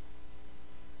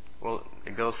 Well,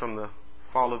 it goes from the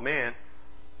fall of man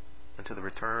until the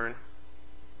return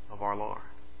of our Lord.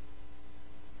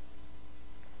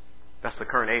 That's the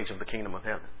current age of the kingdom of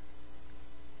heaven.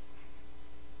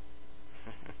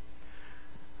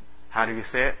 How do you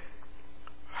say it?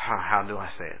 How do I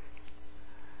say it?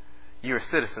 You are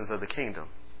citizens of the kingdom.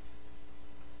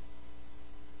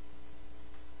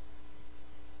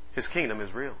 His kingdom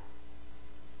is real.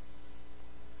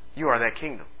 You are that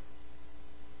kingdom.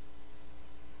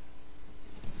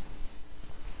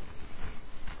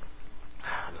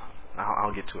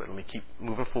 I'll get to it. Let me keep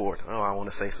moving forward. I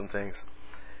want to say some things.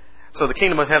 So the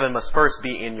kingdom of heaven must first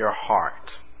be in your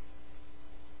heart.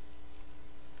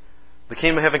 The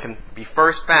kingdom of heaven can be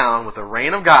first found with the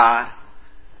reign of God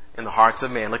in the hearts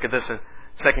of man. Look at this in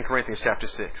 2 Corinthians chapter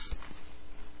 6.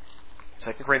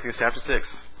 2 Corinthians chapter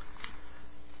 6.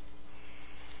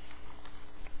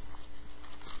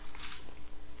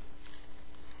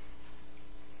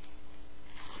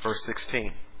 Verse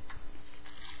 16.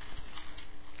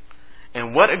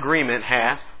 And what agreement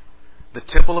hath the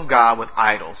temple of God with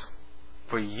idols?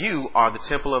 For you are the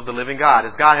temple of the living God.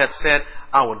 As God hath said,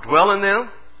 I will dwell in them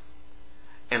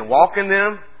and walk in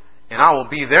them, and I will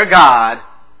be their God,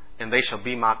 and they shall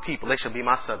be my people. They shall be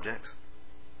my subjects.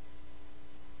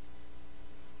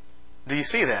 Do you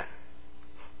see that?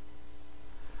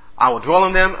 I will dwell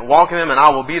in them and walk in them, and I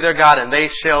will be their God, and they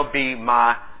shall be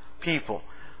my people.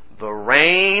 The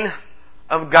reign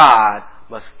of God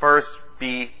must first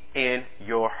be in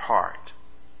your heart.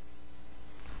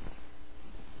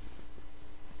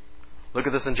 Look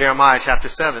at this in Jeremiah chapter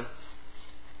 7.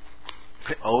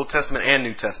 Old Testament and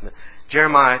New Testament.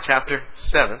 Jeremiah chapter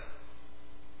 7.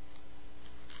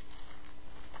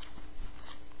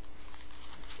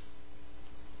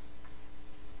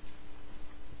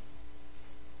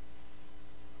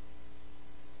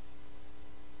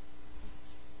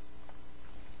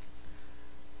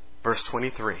 Verse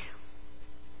 23.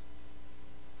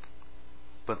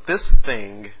 But this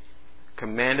thing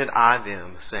commanded I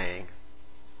them, saying,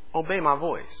 Obey my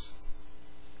voice,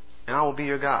 and I will be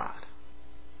your God,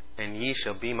 and ye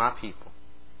shall be my people.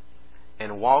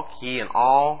 And walk ye in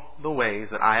all the ways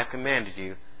that I have commanded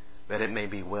you, that it may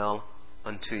be well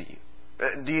unto you.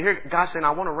 Do you hear God saying,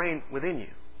 I want to reign within you?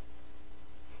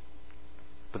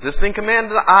 But this thing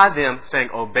commanded I them, saying,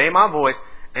 Obey my voice,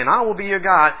 and I will be your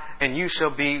God, and you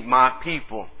shall be my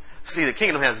people. See, the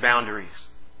kingdom has boundaries.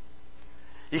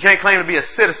 You can't claim to be a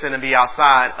citizen and be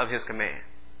outside of His command.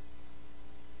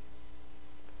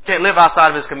 You can't live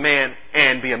outside of His command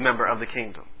and be a member of the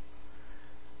kingdom.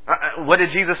 What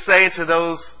did Jesus say to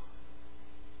those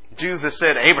Jews that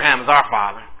said, Abraham is our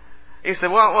father? He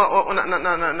said,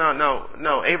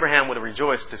 no. Abraham would have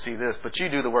rejoiced to see this, but you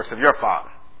do the works of your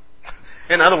father.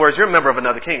 In other words, you're a member of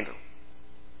another kingdom.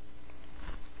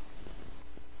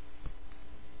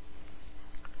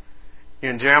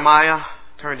 In Jeremiah,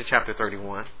 turn to chapter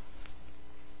 31.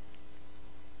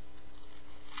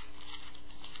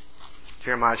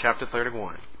 Jeremiah chapter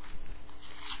 31.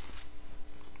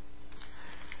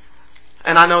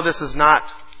 And I know this is not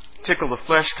tickle the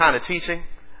flesh kind of teaching,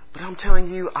 but I'm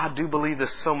telling you, I do believe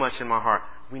this so much in my heart.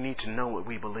 We need to know what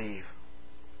we believe.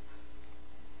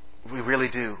 We really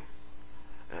do.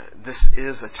 This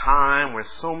is a time where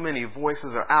so many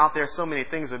voices are out there, so many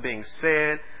things are being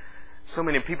said, so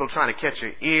many people trying to catch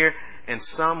your ear, and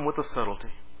some with a subtlety.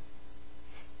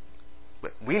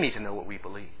 But we need to know what we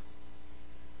believe.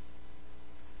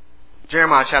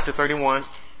 Jeremiah chapter 31.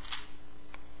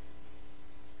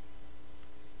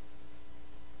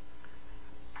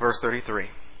 Verse 33.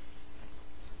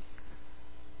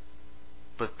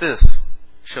 But this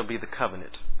shall be the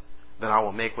covenant that I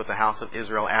will make with the house of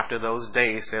Israel after those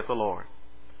days, saith the Lord.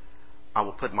 I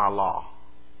will put my law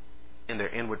in their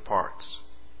inward parts,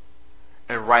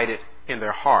 and write it in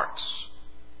their hearts,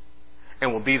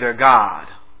 and will be their God,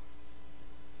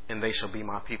 and they shall be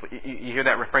my people. You hear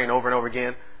that refrain over and over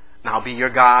again? And I'll be your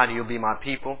God, you'll be my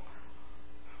people.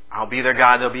 I'll be their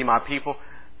God, they'll be my people.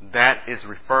 That is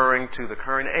referring to the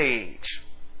current age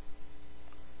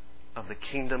of the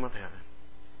kingdom of heaven,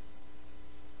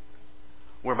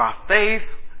 where by faith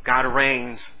God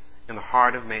reigns in the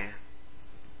heart of man.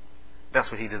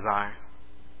 That's what He desires.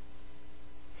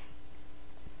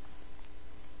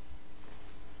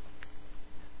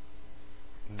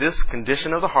 This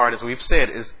condition of the heart, as we've said,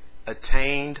 is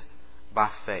attained by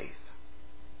faith.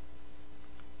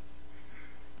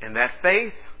 And that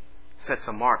faith sets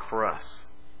a mark for us.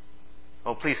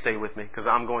 Oh, please stay with me, because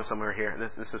I'm going somewhere here.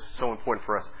 This is so important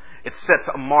for us. It sets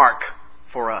a mark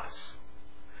for us.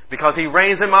 Because He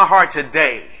reigns in my heart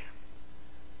today,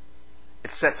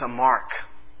 it sets a mark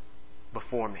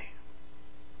before me.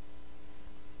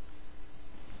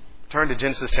 Turn to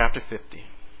Genesis chapter 50.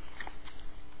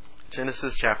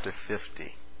 Genesis chapter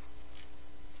 50.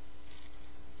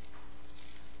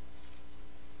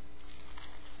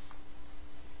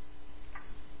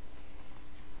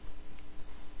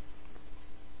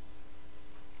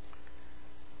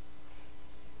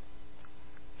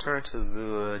 Turn to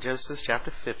the Genesis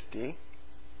chapter 50.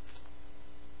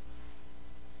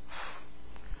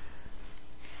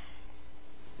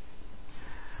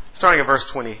 Starting at verse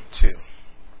 22.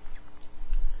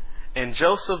 And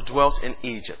Joseph dwelt in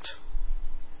Egypt,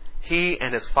 he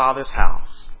and his father's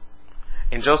house.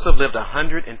 And Joseph lived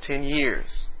 110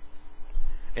 years.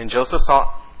 And Joseph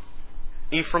saw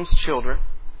Ephraim's children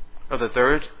of the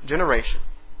third generation.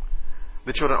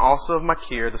 The children also of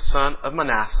Machir, the son of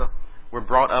Manasseh, were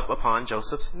brought up upon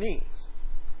Joseph's knees.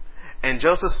 And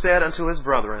Joseph said unto his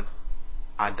brethren,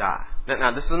 I die.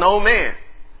 Now this is an old man,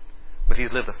 but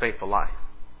he's lived a faithful life.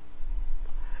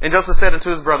 And Joseph said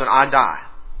unto his brethren, I die,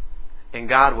 and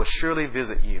God will surely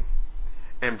visit you,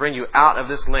 and bring you out of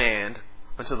this land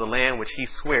unto the land which He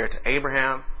sware to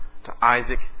Abraham, to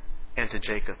Isaac, and to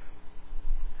Jacob.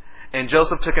 And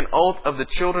Joseph took an oath of the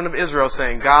children of Israel,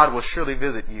 saying, God will surely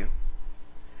visit you,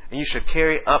 and you shall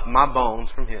carry up my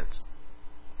bones from hence.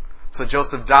 So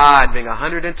Joseph died, being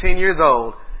 110 years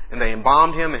old, and they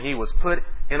embalmed him, and he was put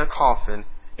in a coffin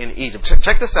in Egypt.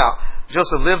 Check this out.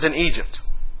 Joseph lived in Egypt,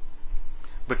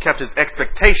 but kept his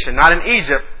expectation not in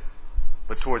Egypt,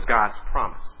 but towards God's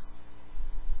promise.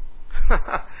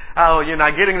 Oh, you're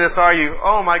not getting this, are you?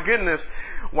 Oh my goodness.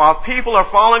 While people are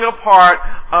falling apart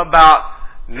about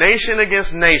Nation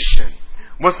against nation.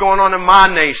 What's going on in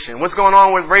my nation? What's going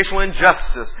on with racial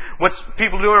injustice? What's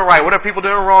people doing right? What are people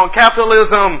doing wrong?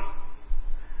 Capitalism.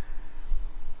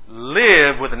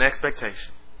 Live with an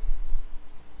expectation.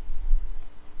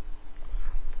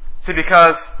 See,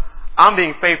 because I'm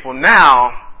being faithful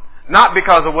now, not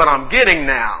because of what I'm getting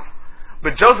now.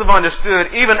 But Joseph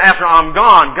understood, even after I'm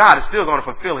gone, God is still going to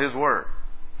fulfill His word.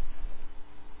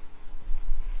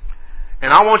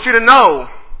 And I want you to know,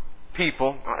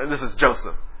 people, this is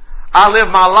Joseph, I live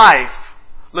my life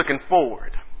looking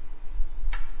forward.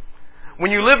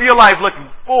 When you live your life looking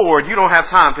forward, you don't have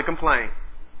time to complain.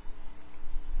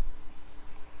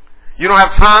 You don't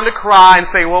have time to cry and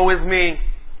say, woe is me.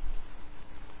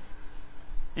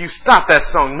 You stop that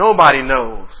song. Nobody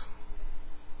knows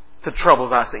the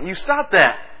troubles I sing. You stop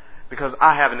that because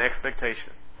I have an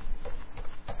expectation.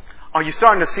 Are you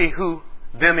starting to see who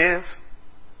them is?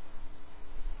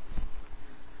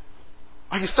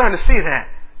 Are you starting to see that?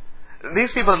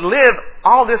 These people lived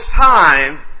all this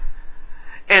time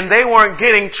and they weren't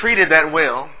getting treated that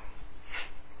well.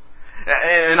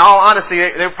 In all honesty,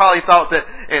 they probably thought that,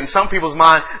 in some people's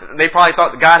mind, they probably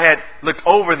thought that God had looked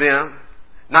over them,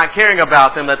 not caring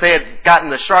about them, that they had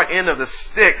gotten the short end of the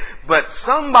stick. But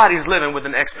somebody's living with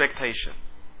an expectation.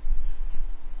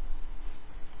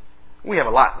 We have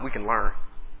a lot we can learn.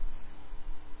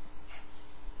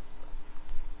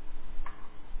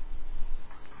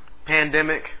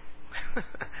 Pandemic,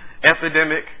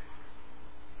 epidemic,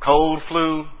 cold,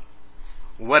 flu,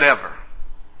 whatever.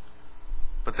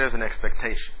 But there's an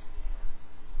expectation.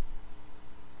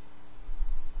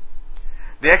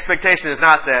 The expectation is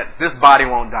not that this body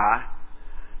won't die.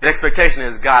 The expectation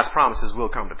is God's promises will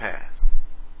come to pass.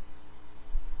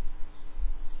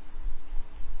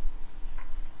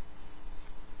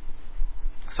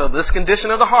 So this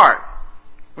condition of the heart,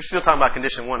 we're still talking about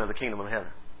condition 1 of the kingdom of heaven.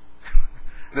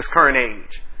 This current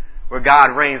age, where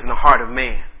God reigns in the heart of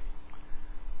man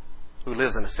who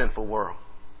lives in a sinful world.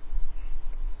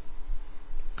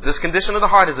 This condition of the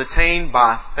heart is attained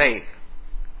by faith.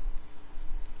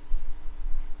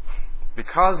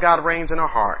 Because God reigns in our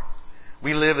heart,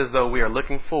 we live as though we are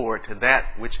looking forward to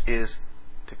that which is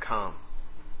to come.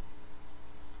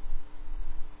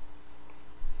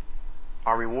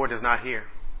 Our reward is not here.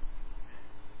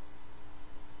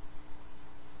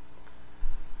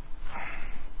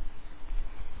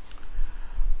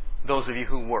 Those of you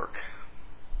who work,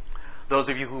 those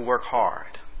of you who work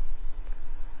hard,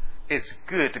 it's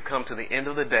good to come to the end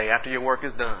of the day after your work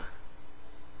is done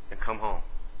and come home.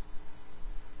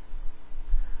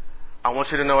 I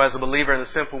want you to know, as a believer in the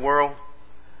sinful world,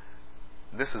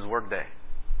 this is work day.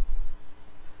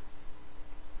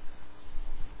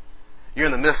 You're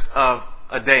in the midst of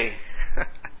a day.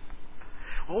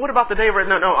 Well, what about the day where...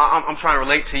 No, I'm trying to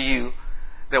relate to you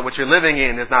that what you're living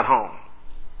in is not home.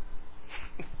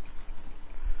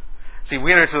 See,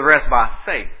 we enter into the rest by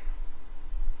faith.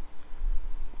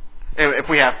 And if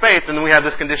we have faith, then we have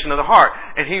this condition of the heart.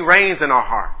 And He reigns in our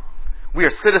heart. We are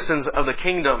citizens of the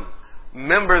kingdom,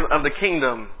 members of the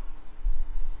kingdom.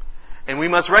 And we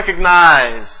must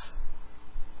recognize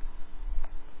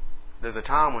there's a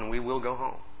time when we will go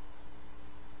home.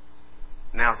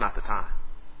 Now's not the time.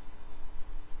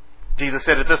 Jesus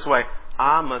said it this way,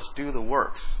 I must do the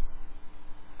works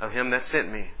of Him that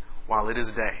sent me while it is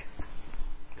day.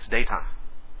 It's daytime.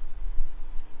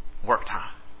 Work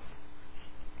time.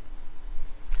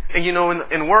 And you know,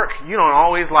 in work, you don't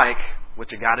always like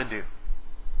what you got to do.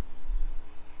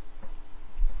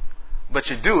 But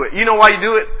you do it. You know why you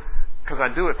do it? Because I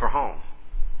do it for home.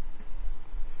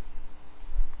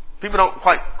 People don't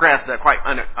quite grasp that, quite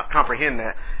comprehend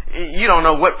that. You don't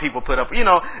know what people put up. You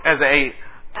know, as a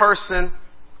person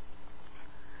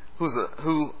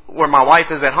where my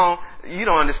wife is at home, you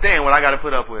don't understand what I got to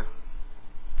put up with.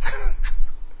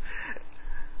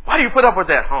 Why do you put up with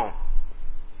that home?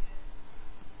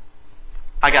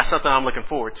 I got something I'm looking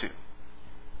forward to.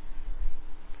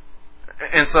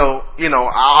 And so, you know,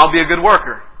 I'll be a good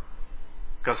worker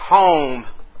because home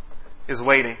is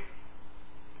waiting.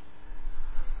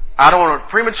 I don't want to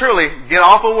prematurely get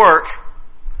off of work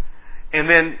and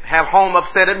then have home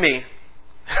upset at me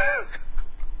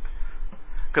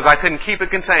because I couldn't keep it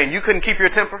contained. You couldn't keep your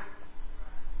temper.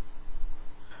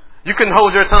 You couldn't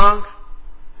hold your tongue.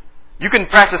 You couldn't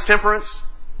practice temperance.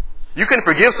 You couldn't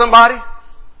forgive somebody.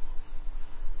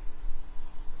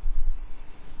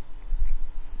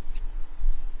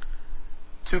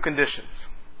 Two conditions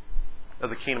of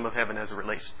the kingdom of heaven as it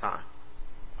relates to time.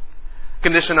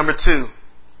 Condition number 2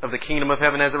 of the kingdom of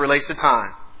heaven as it relates to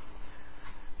time.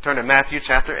 Turn to Matthew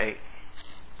chapter 8.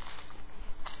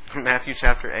 Matthew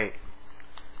chapter 8.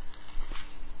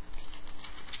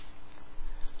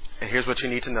 And here's what you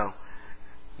need to know.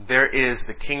 There is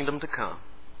the kingdom to come.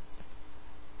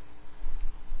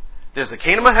 There's the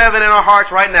kingdom of heaven in our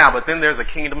hearts right now, but then there's a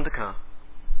kingdom to come.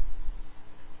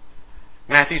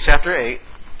 Matthew chapter 8.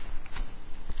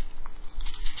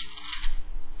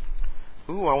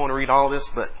 Ooh, I want to read all this,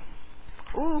 but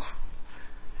ooh,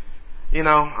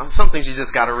 some things you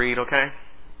just got to read, okay?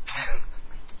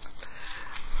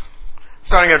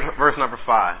 Starting at verse number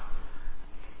 5.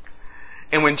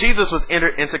 And when Jesus was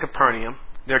entered into Capernaum,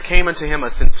 there came unto him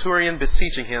a centurion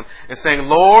beseeching him and saying,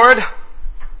 Lord,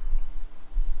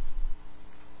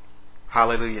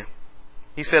 hallelujah.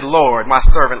 He said, Lord, my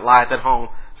servant lieth at home,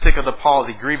 sick of the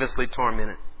palsy, grievously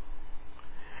tormented.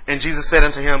 And Jesus said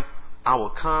unto him, I will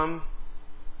come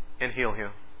and heal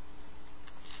him.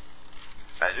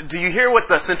 Do you hear what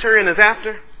the centurion is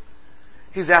after?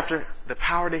 He's after the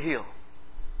power to heal.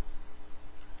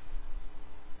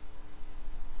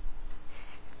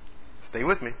 Stay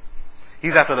with me.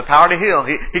 He's after the power to heal.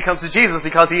 He comes to Jesus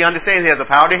because he understands he has the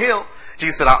power to heal.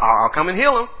 Jesus said, I'll come and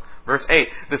heal him. Verse 8,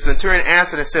 the centurion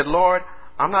answered and said, Lord,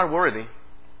 I'm not worthy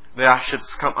that I should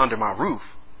come under my roof,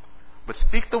 but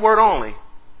speak the word only,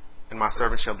 and my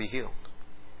servant shall be healed.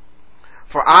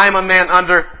 For I am a man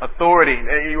under authority.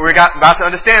 We're about to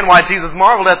understand why Jesus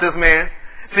marveled at this man.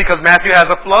 It's because Matthew has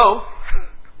a flow.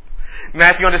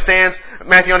 Matthew understands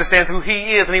who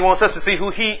he is, and he wants us to see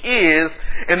who he is.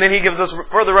 And then he gives us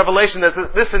further revelation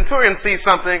that this centurion sees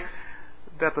something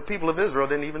that the people of Israel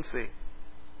didn't even see.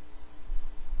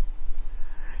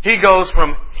 He goes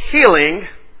from healing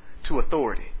to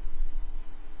authority.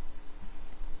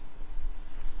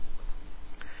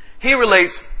 He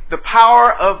relates the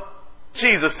power of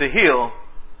Jesus to heal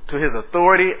to his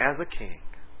authority as a king.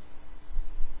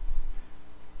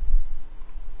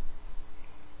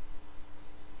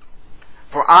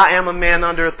 For I am a man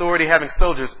under authority, having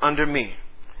soldiers under me.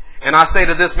 And I say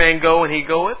to this man, go, and he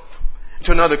goeth.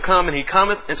 To another, come, and he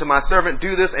cometh. And to my servant,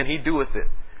 do this, and he doeth it.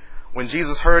 When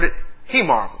Jesus heard it, he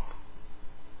marveled.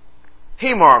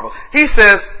 He marveled. He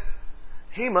says,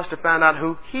 he must have found out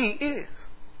who he is.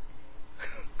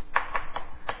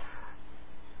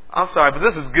 I'm sorry, but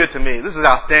this is good to me. This is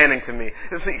outstanding to me.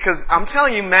 Because I'm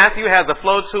telling you, Matthew has a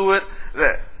flow to it.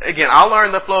 That, again, I'll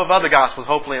learn the flow of other gospels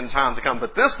hopefully in time to come.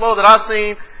 But this flow that I've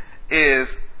seen is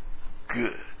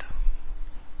good.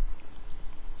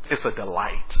 It's a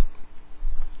delight.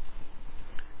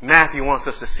 Matthew wants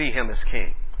us to see him as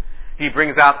king. He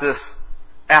brings out this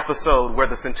episode where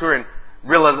the centurion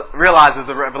realizes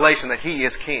the revelation that he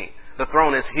is king. The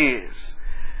throne is his.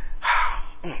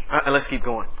 Let's keep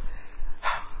going.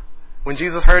 When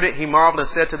Jesus heard it, he marveled and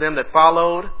said to them that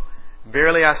followed,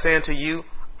 Verily I say unto you,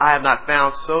 I have not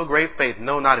found so great faith,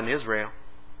 no, not in Israel.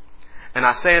 And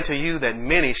I say unto you that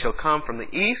many shall come from the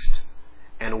east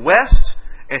and west,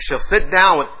 and shall sit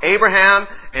down with Abraham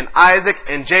and Isaac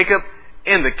and Jacob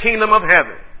in the kingdom of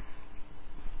heaven.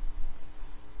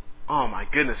 Oh my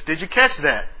goodness, did you catch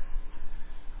that?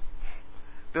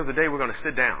 There's a day we're going to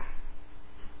sit down.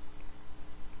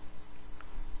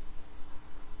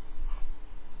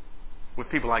 With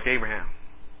people like Abraham.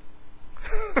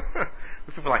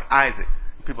 With people like Isaac.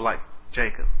 With people like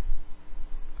Jacob.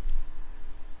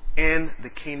 In the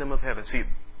kingdom of heaven. See,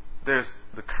 there's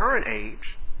the current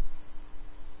age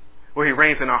where he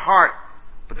reigns in our heart,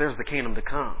 but there's the kingdom to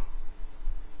come.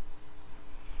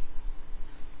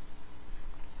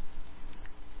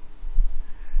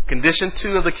 Condition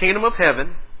 2 of the kingdom of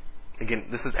heaven, again,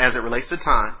 this is as it relates to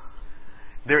time,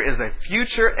 there is a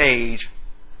future age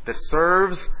that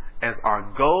serves as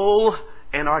our goal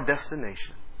and our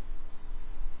destination.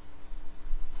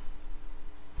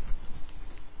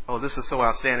 Oh, this is so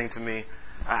outstanding to me.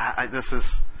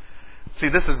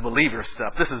 This is believer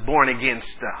stuff. This is born again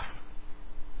stuff.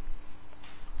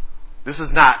 This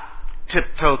is not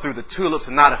tiptoe through the tulips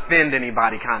and not offend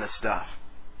anybody kind of stuff.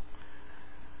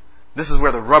 This is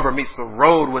where the rubber meets the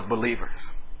road with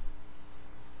believers.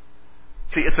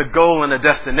 See, it's a goal and a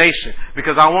destination.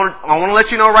 Because I want to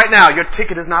let you know right now, your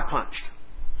ticket is not punched.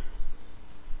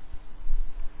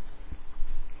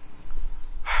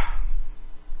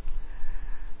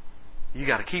 You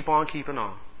got to keep on keeping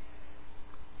on.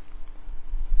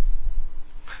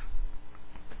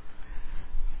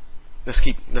 Let's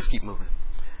keep moving.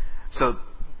 So,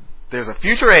 there's a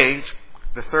future age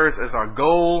that serves as our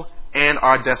goal and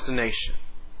our destination.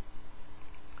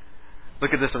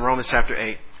 Look at this in Romans chapter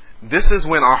 8. This is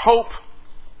when our hope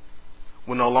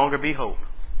will no longer be hope.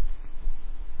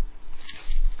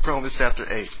 Romans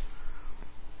chapter 8.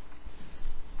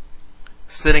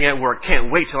 Sitting at work, can't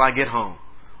wait till I get home.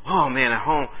 Oh man, at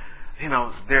home,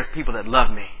 there's people that love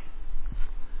me.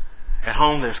 At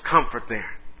home, there's comfort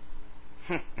there.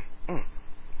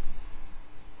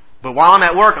 But while I'm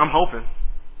at work, I'm hoping.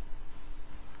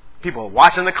 People are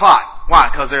watching the clock. Why?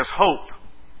 Because there's hope.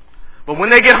 But when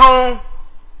they get home,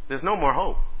 there's no more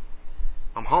hope.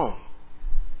 I'm home.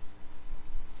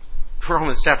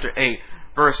 Romans chapter 8,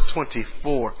 verse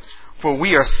 24. For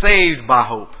we are saved by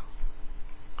hope.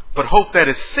 But hope that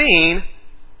is seen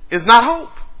is not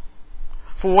hope.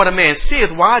 For what a man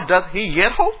seeth, why doth he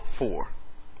yet hope for?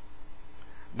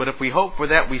 But if we hope for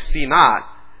that we see not,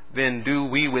 then do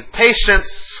we with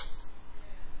patience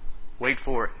wait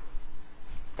for it.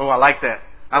 Oh, I like that.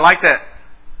 I like that.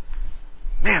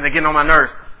 Man, they're getting on my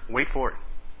nerves. Wait for it.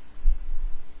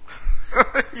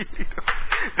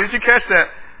 Did you catch that?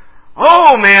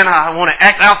 Oh man, I want to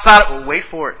act outside. Well, wait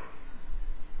for it.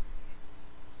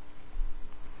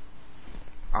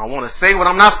 I want to say what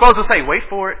I'm not supposed to say. Wait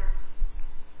for it.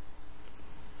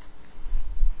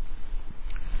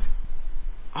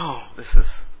 Oh, this is...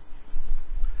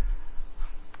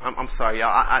 I'm sorry, y'all.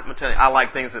 I'm telling you, I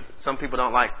like things that some people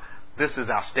don't like. This is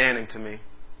outstanding to me.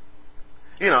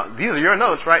 You know, these are your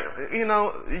notes, right? You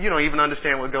know, you don't even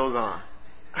understand what goes on.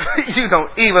 You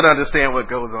don't even understand what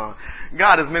goes on.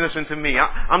 God is ministering to me.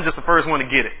 I'm just the first one to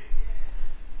get it.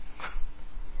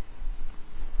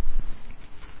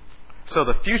 So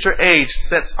the future age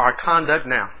sets our conduct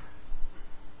now.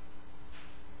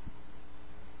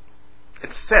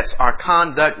 It sets our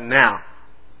conduct now.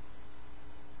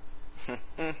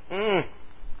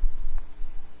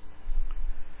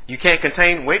 You can't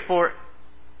contain, wait for it.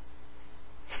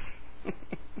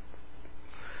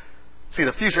 See,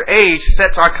 the future age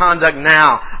sets our conduct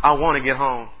now. I want to get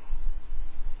home.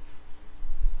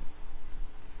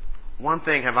 One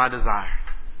thing have I desired.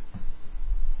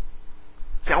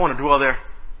 See, I want to dwell there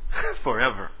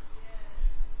forever.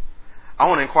 I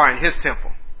want to inquire in His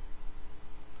temple.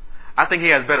 I think He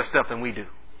has better stuff than we do.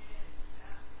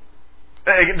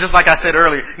 Just like I said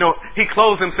earlier, He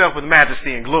clothes Himself with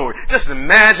majesty and glory. Just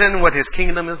imagine what His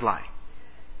kingdom is like.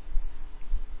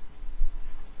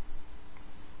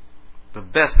 The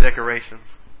best decorations.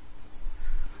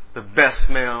 The best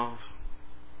smells.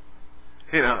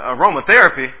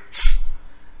 Aromatherapy.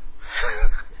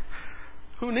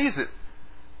 Who needs it?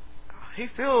 He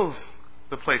fills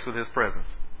the place with His presence.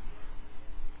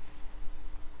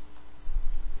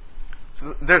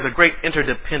 So there's a great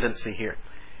interdependency here.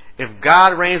 If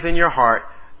God reigns in your heart,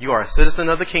 you are a citizen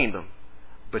of the kingdom,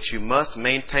 but you must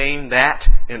maintain that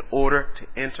in order to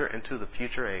enter into the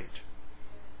future age.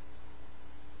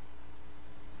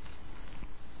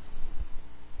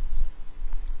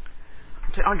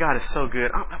 Our God is so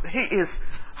good. He is.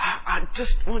 I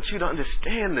just want you to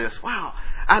understand this. Wow.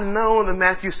 I know that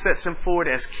Matthew sets Him forward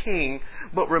as king,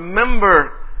 but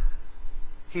remember,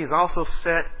 He is also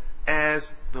set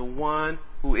as the one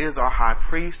who is our high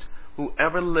priest, who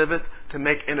ever liveth to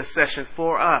make intercession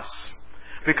for us.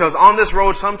 Because on this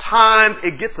road, sometimes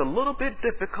it gets a little bit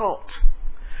difficult.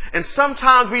 And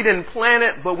sometimes we didn't plan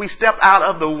it, but we stepped out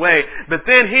of the way. But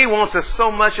then He wants us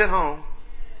so much at home.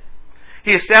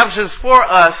 He establishes for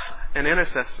us an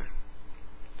intercessor.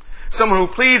 Someone who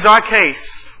pleads our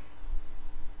case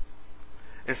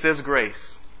and says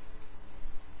grace.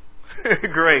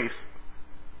 Grace.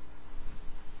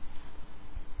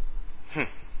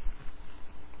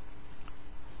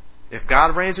 If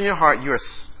God reigns in your heart,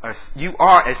 you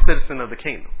are a citizen of the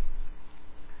kingdom.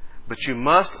 But you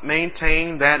must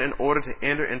maintain that in order to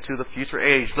enter into the future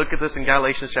age. Look at this in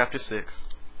Galatians chapter 6.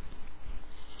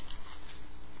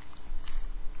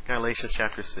 Galatians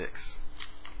chapter 6.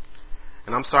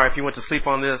 And I'm sorry if you went to sleep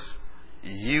on this,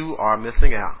 you are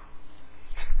missing out.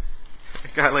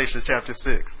 Galatians chapter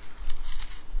 6.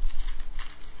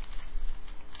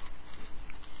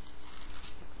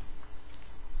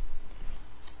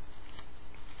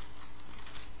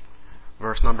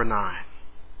 Verse number 9.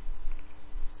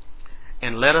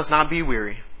 And let us not be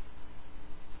weary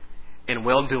in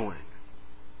well doing,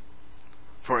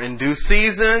 for in due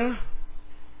season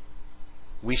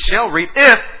we shall reap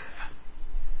if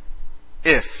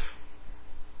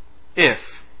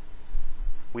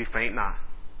we faint not.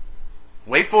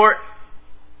 Wait for it.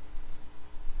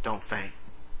 Don't faint.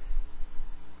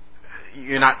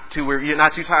 You're not too weary. You're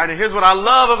not too tired. And here's what I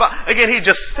love about, again, He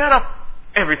just set up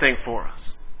everything for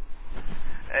us.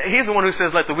 He's the one who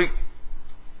says, let the weak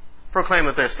proclaim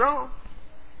that they're strong.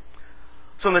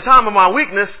 So in the time of my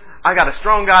weakness, I got a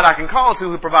strong God I can call to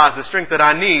who provides the strength that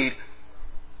I need.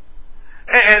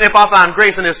 And if I find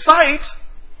grace in His sight,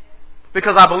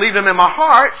 because I believe Him in my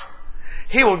heart,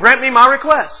 He will grant me my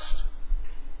request.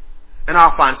 And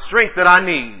I'll find strength that I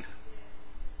need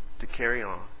to carry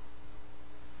on.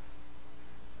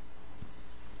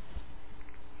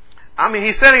 I mean,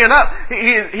 He's setting it up.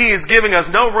 He is giving us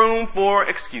no room for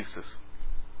excuses.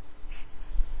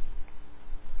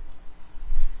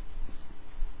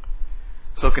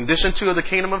 So condition 2 of the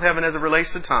kingdom of heaven as it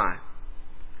relates to time.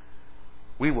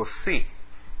 We will see.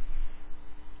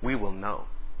 We will know.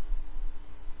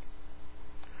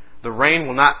 The reign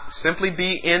will not simply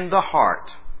be in the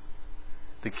heart.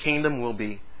 The kingdom will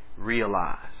be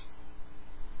realized.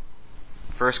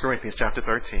 1 Corinthians chapter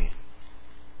 13.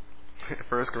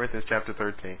 1 Corinthians chapter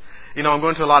 13. You know, I'm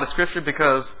going to a lot of scripture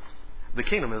because the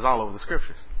kingdom is all over the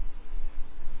scriptures.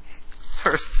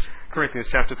 1 Corinthians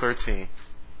chapter 13.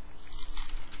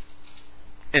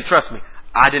 And trust me,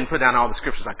 I didn't put down all the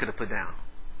scriptures I could have put down.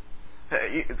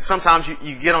 Sometimes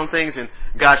you get on things and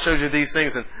God shows you these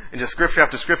things and just scripture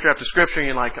after scripture after scripture and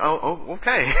you're like, oh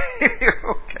okay.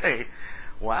 Okay.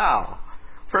 Wow.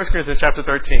 1 Corinthians chapter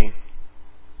 13,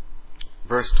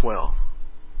 verse 12.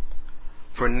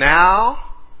 For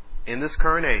now, in this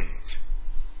current age,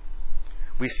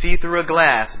 we see through a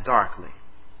glass darkly.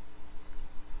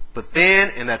 But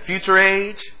then, in that future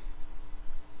age,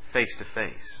 face to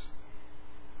face.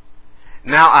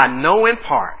 Now I know in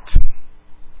part,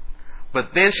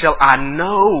 but then shall I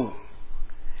know,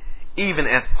 even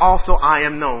as also I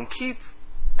am known. Keep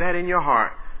that in your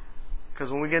heart,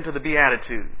 because when we get into the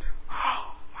Beatitudes,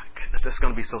 oh my goodness, that's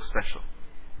going to be so special.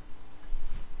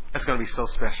 That's going to be so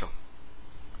special.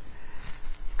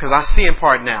 Because I see in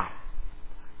part now,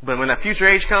 but when that future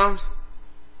age comes,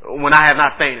 when I have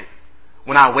not fainted,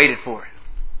 when I waited for it,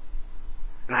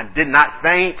 and I did not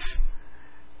faint,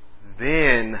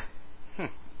 then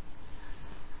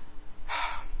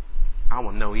I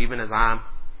will know even as I'm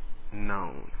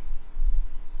known.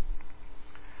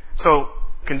 So,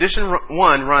 condition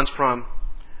 1 runs from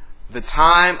the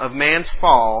time of man's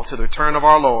fall to the return of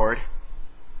our Lord,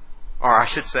 or I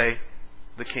should say,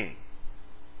 the King.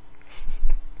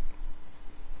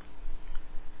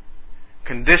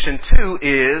 Condition 2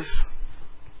 is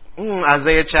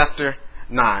Isaiah chapter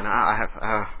 9. I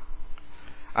have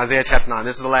Isaiah chapter 9.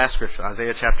 This is the last scripture.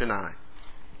 Isaiah chapter 9.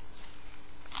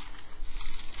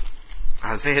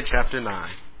 Isaiah chapter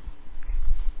 9.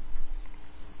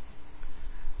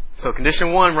 So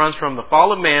condition 1 runs from the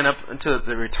fall of man up until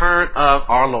the return of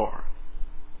our Lord.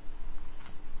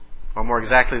 Or more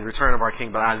exactly, the return of our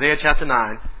King. But Isaiah chapter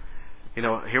 9, you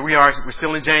know, here we are. We're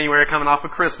still in January coming off of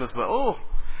Christmas. But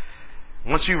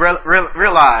once you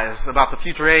realize about the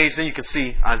future age, then you can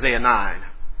see Isaiah 9,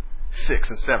 6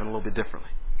 and 7 a little bit differently.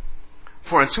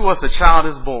 For unto us a child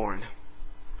is born.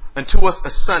 Unto us a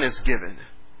son is given.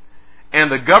 And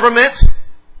the government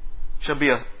shall be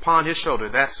upon his shoulder.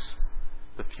 That's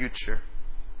the future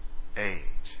age.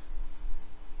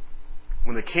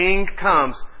 When the king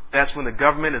comes, that's when the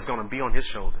government is going to be on his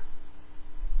shoulder.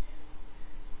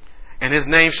 And his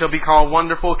name shall be called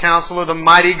Wonderful Counselor, the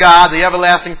Mighty God, the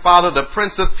Everlasting Father, the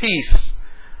Prince of Peace.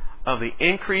 Of the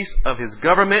increase of his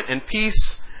government and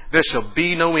peace, there shall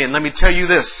be no end. Let me tell you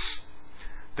this.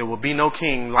 There will be no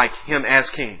king like him as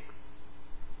king.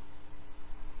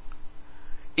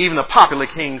 Even the popular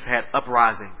kings had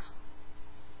uprisings.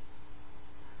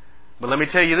 But let me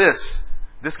tell you this.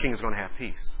 This king is going to have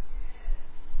peace.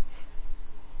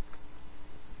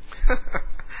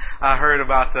 I heard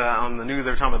about on the news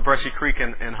they were talking about Brushy Creek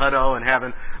and Hutto and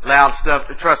having loud stuff.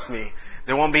 Trust me,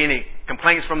 there won't be any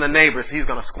complaints from the neighbors. He's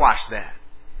going to squash that.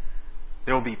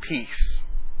 There will be peace.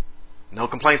 No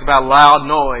complaints about loud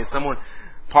noise. Someone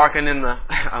parking in the...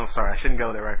 I'm sorry, I shouldn't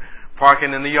go there, right?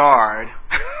 Parking in the yard.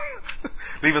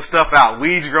 Leaving stuff out.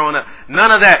 Weeds growing up.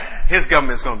 None of that. His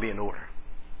government is going to be in order.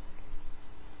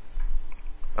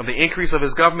 Of the increase of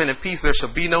his government and peace, there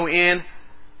shall be no end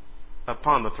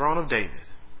upon the throne of David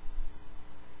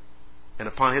and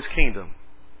upon his kingdom,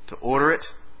 to order it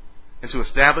and to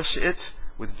establish it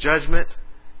with judgment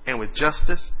and with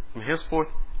justice from henceforth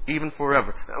even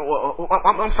forever.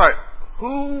 I'm sorry.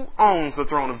 Who owns the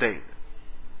throne of David?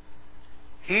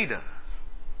 He does.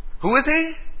 Who is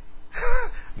he?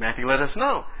 Matthew let us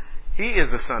know. He is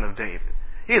the son of David.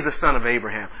 He is the son of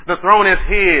Abraham. The throne is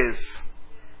his.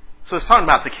 So it's talking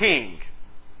about the king.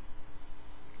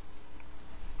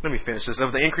 Let me finish this.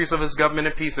 Of the increase of his government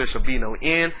and peace, there shall be no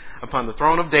end upon the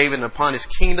throne of David and upon his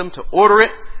kingdom, to order it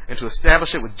and to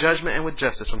establish it with judgment and with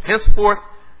justice from henceforth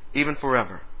even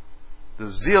forever.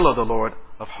 The zeal of the Lord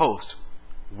of hosts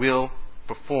will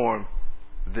perform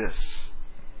this.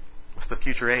 What's the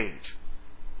future age?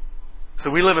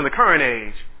 So we live in the current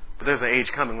age, but there's an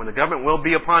age coming when the government will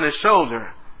be upon his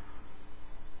shoulder.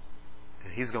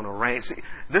 And he's going to reign. See,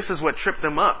 this is what tripped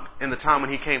him up in the time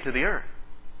when he came to the earth.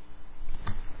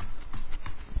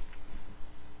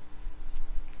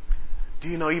 Do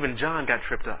you know even John got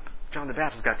tripped up? John the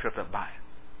Baptist got tripped up by it.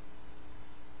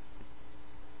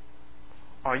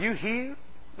 Are you he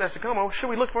that's to come, or should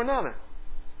we look for another?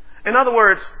 In other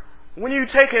words, when you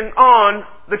taking on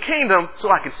the kingdom so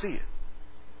I can see it.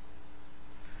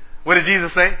 What did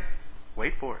Jesus say?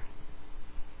 Wait for it.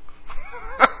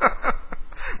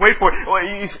 Wait for it. Well,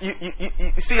 you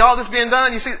see all this being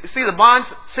done? You see the blind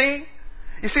seeing?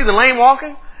 You see the lame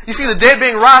walking? You see the dead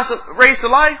being raised to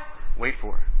life? Wait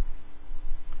for it.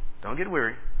 Don't get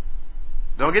weary.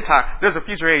 Don't get tired. There's a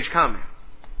future age coming.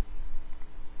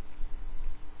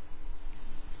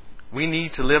 We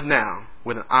need to live now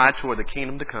with an eye toward the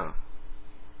kingdom to come.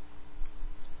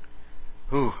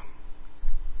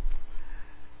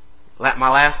 My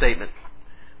last statement.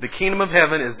 The kingdom of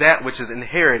heaven is that which is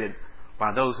inherited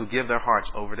by those who give their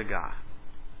hearts over to God.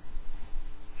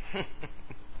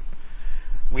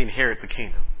 We inherit the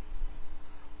kingdom.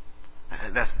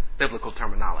 That's biblical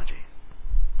terminology.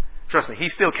 Trust me,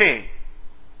 he's still king.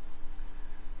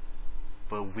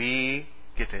 But we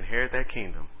get to inherit that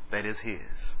kingdom that is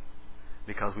his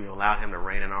because we allowed him to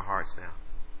reign in our hearts now.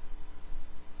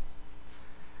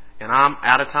 And I'm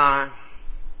out of time,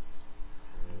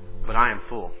 but I am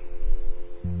full.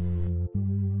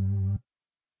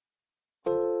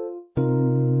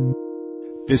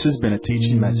 This has been a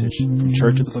teaching message from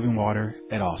Church of the Living Water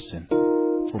at Austin.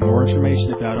 For more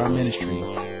information about our ministry,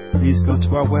 please go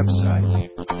to our website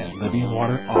at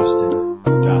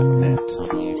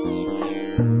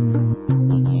livingwateraustin.net.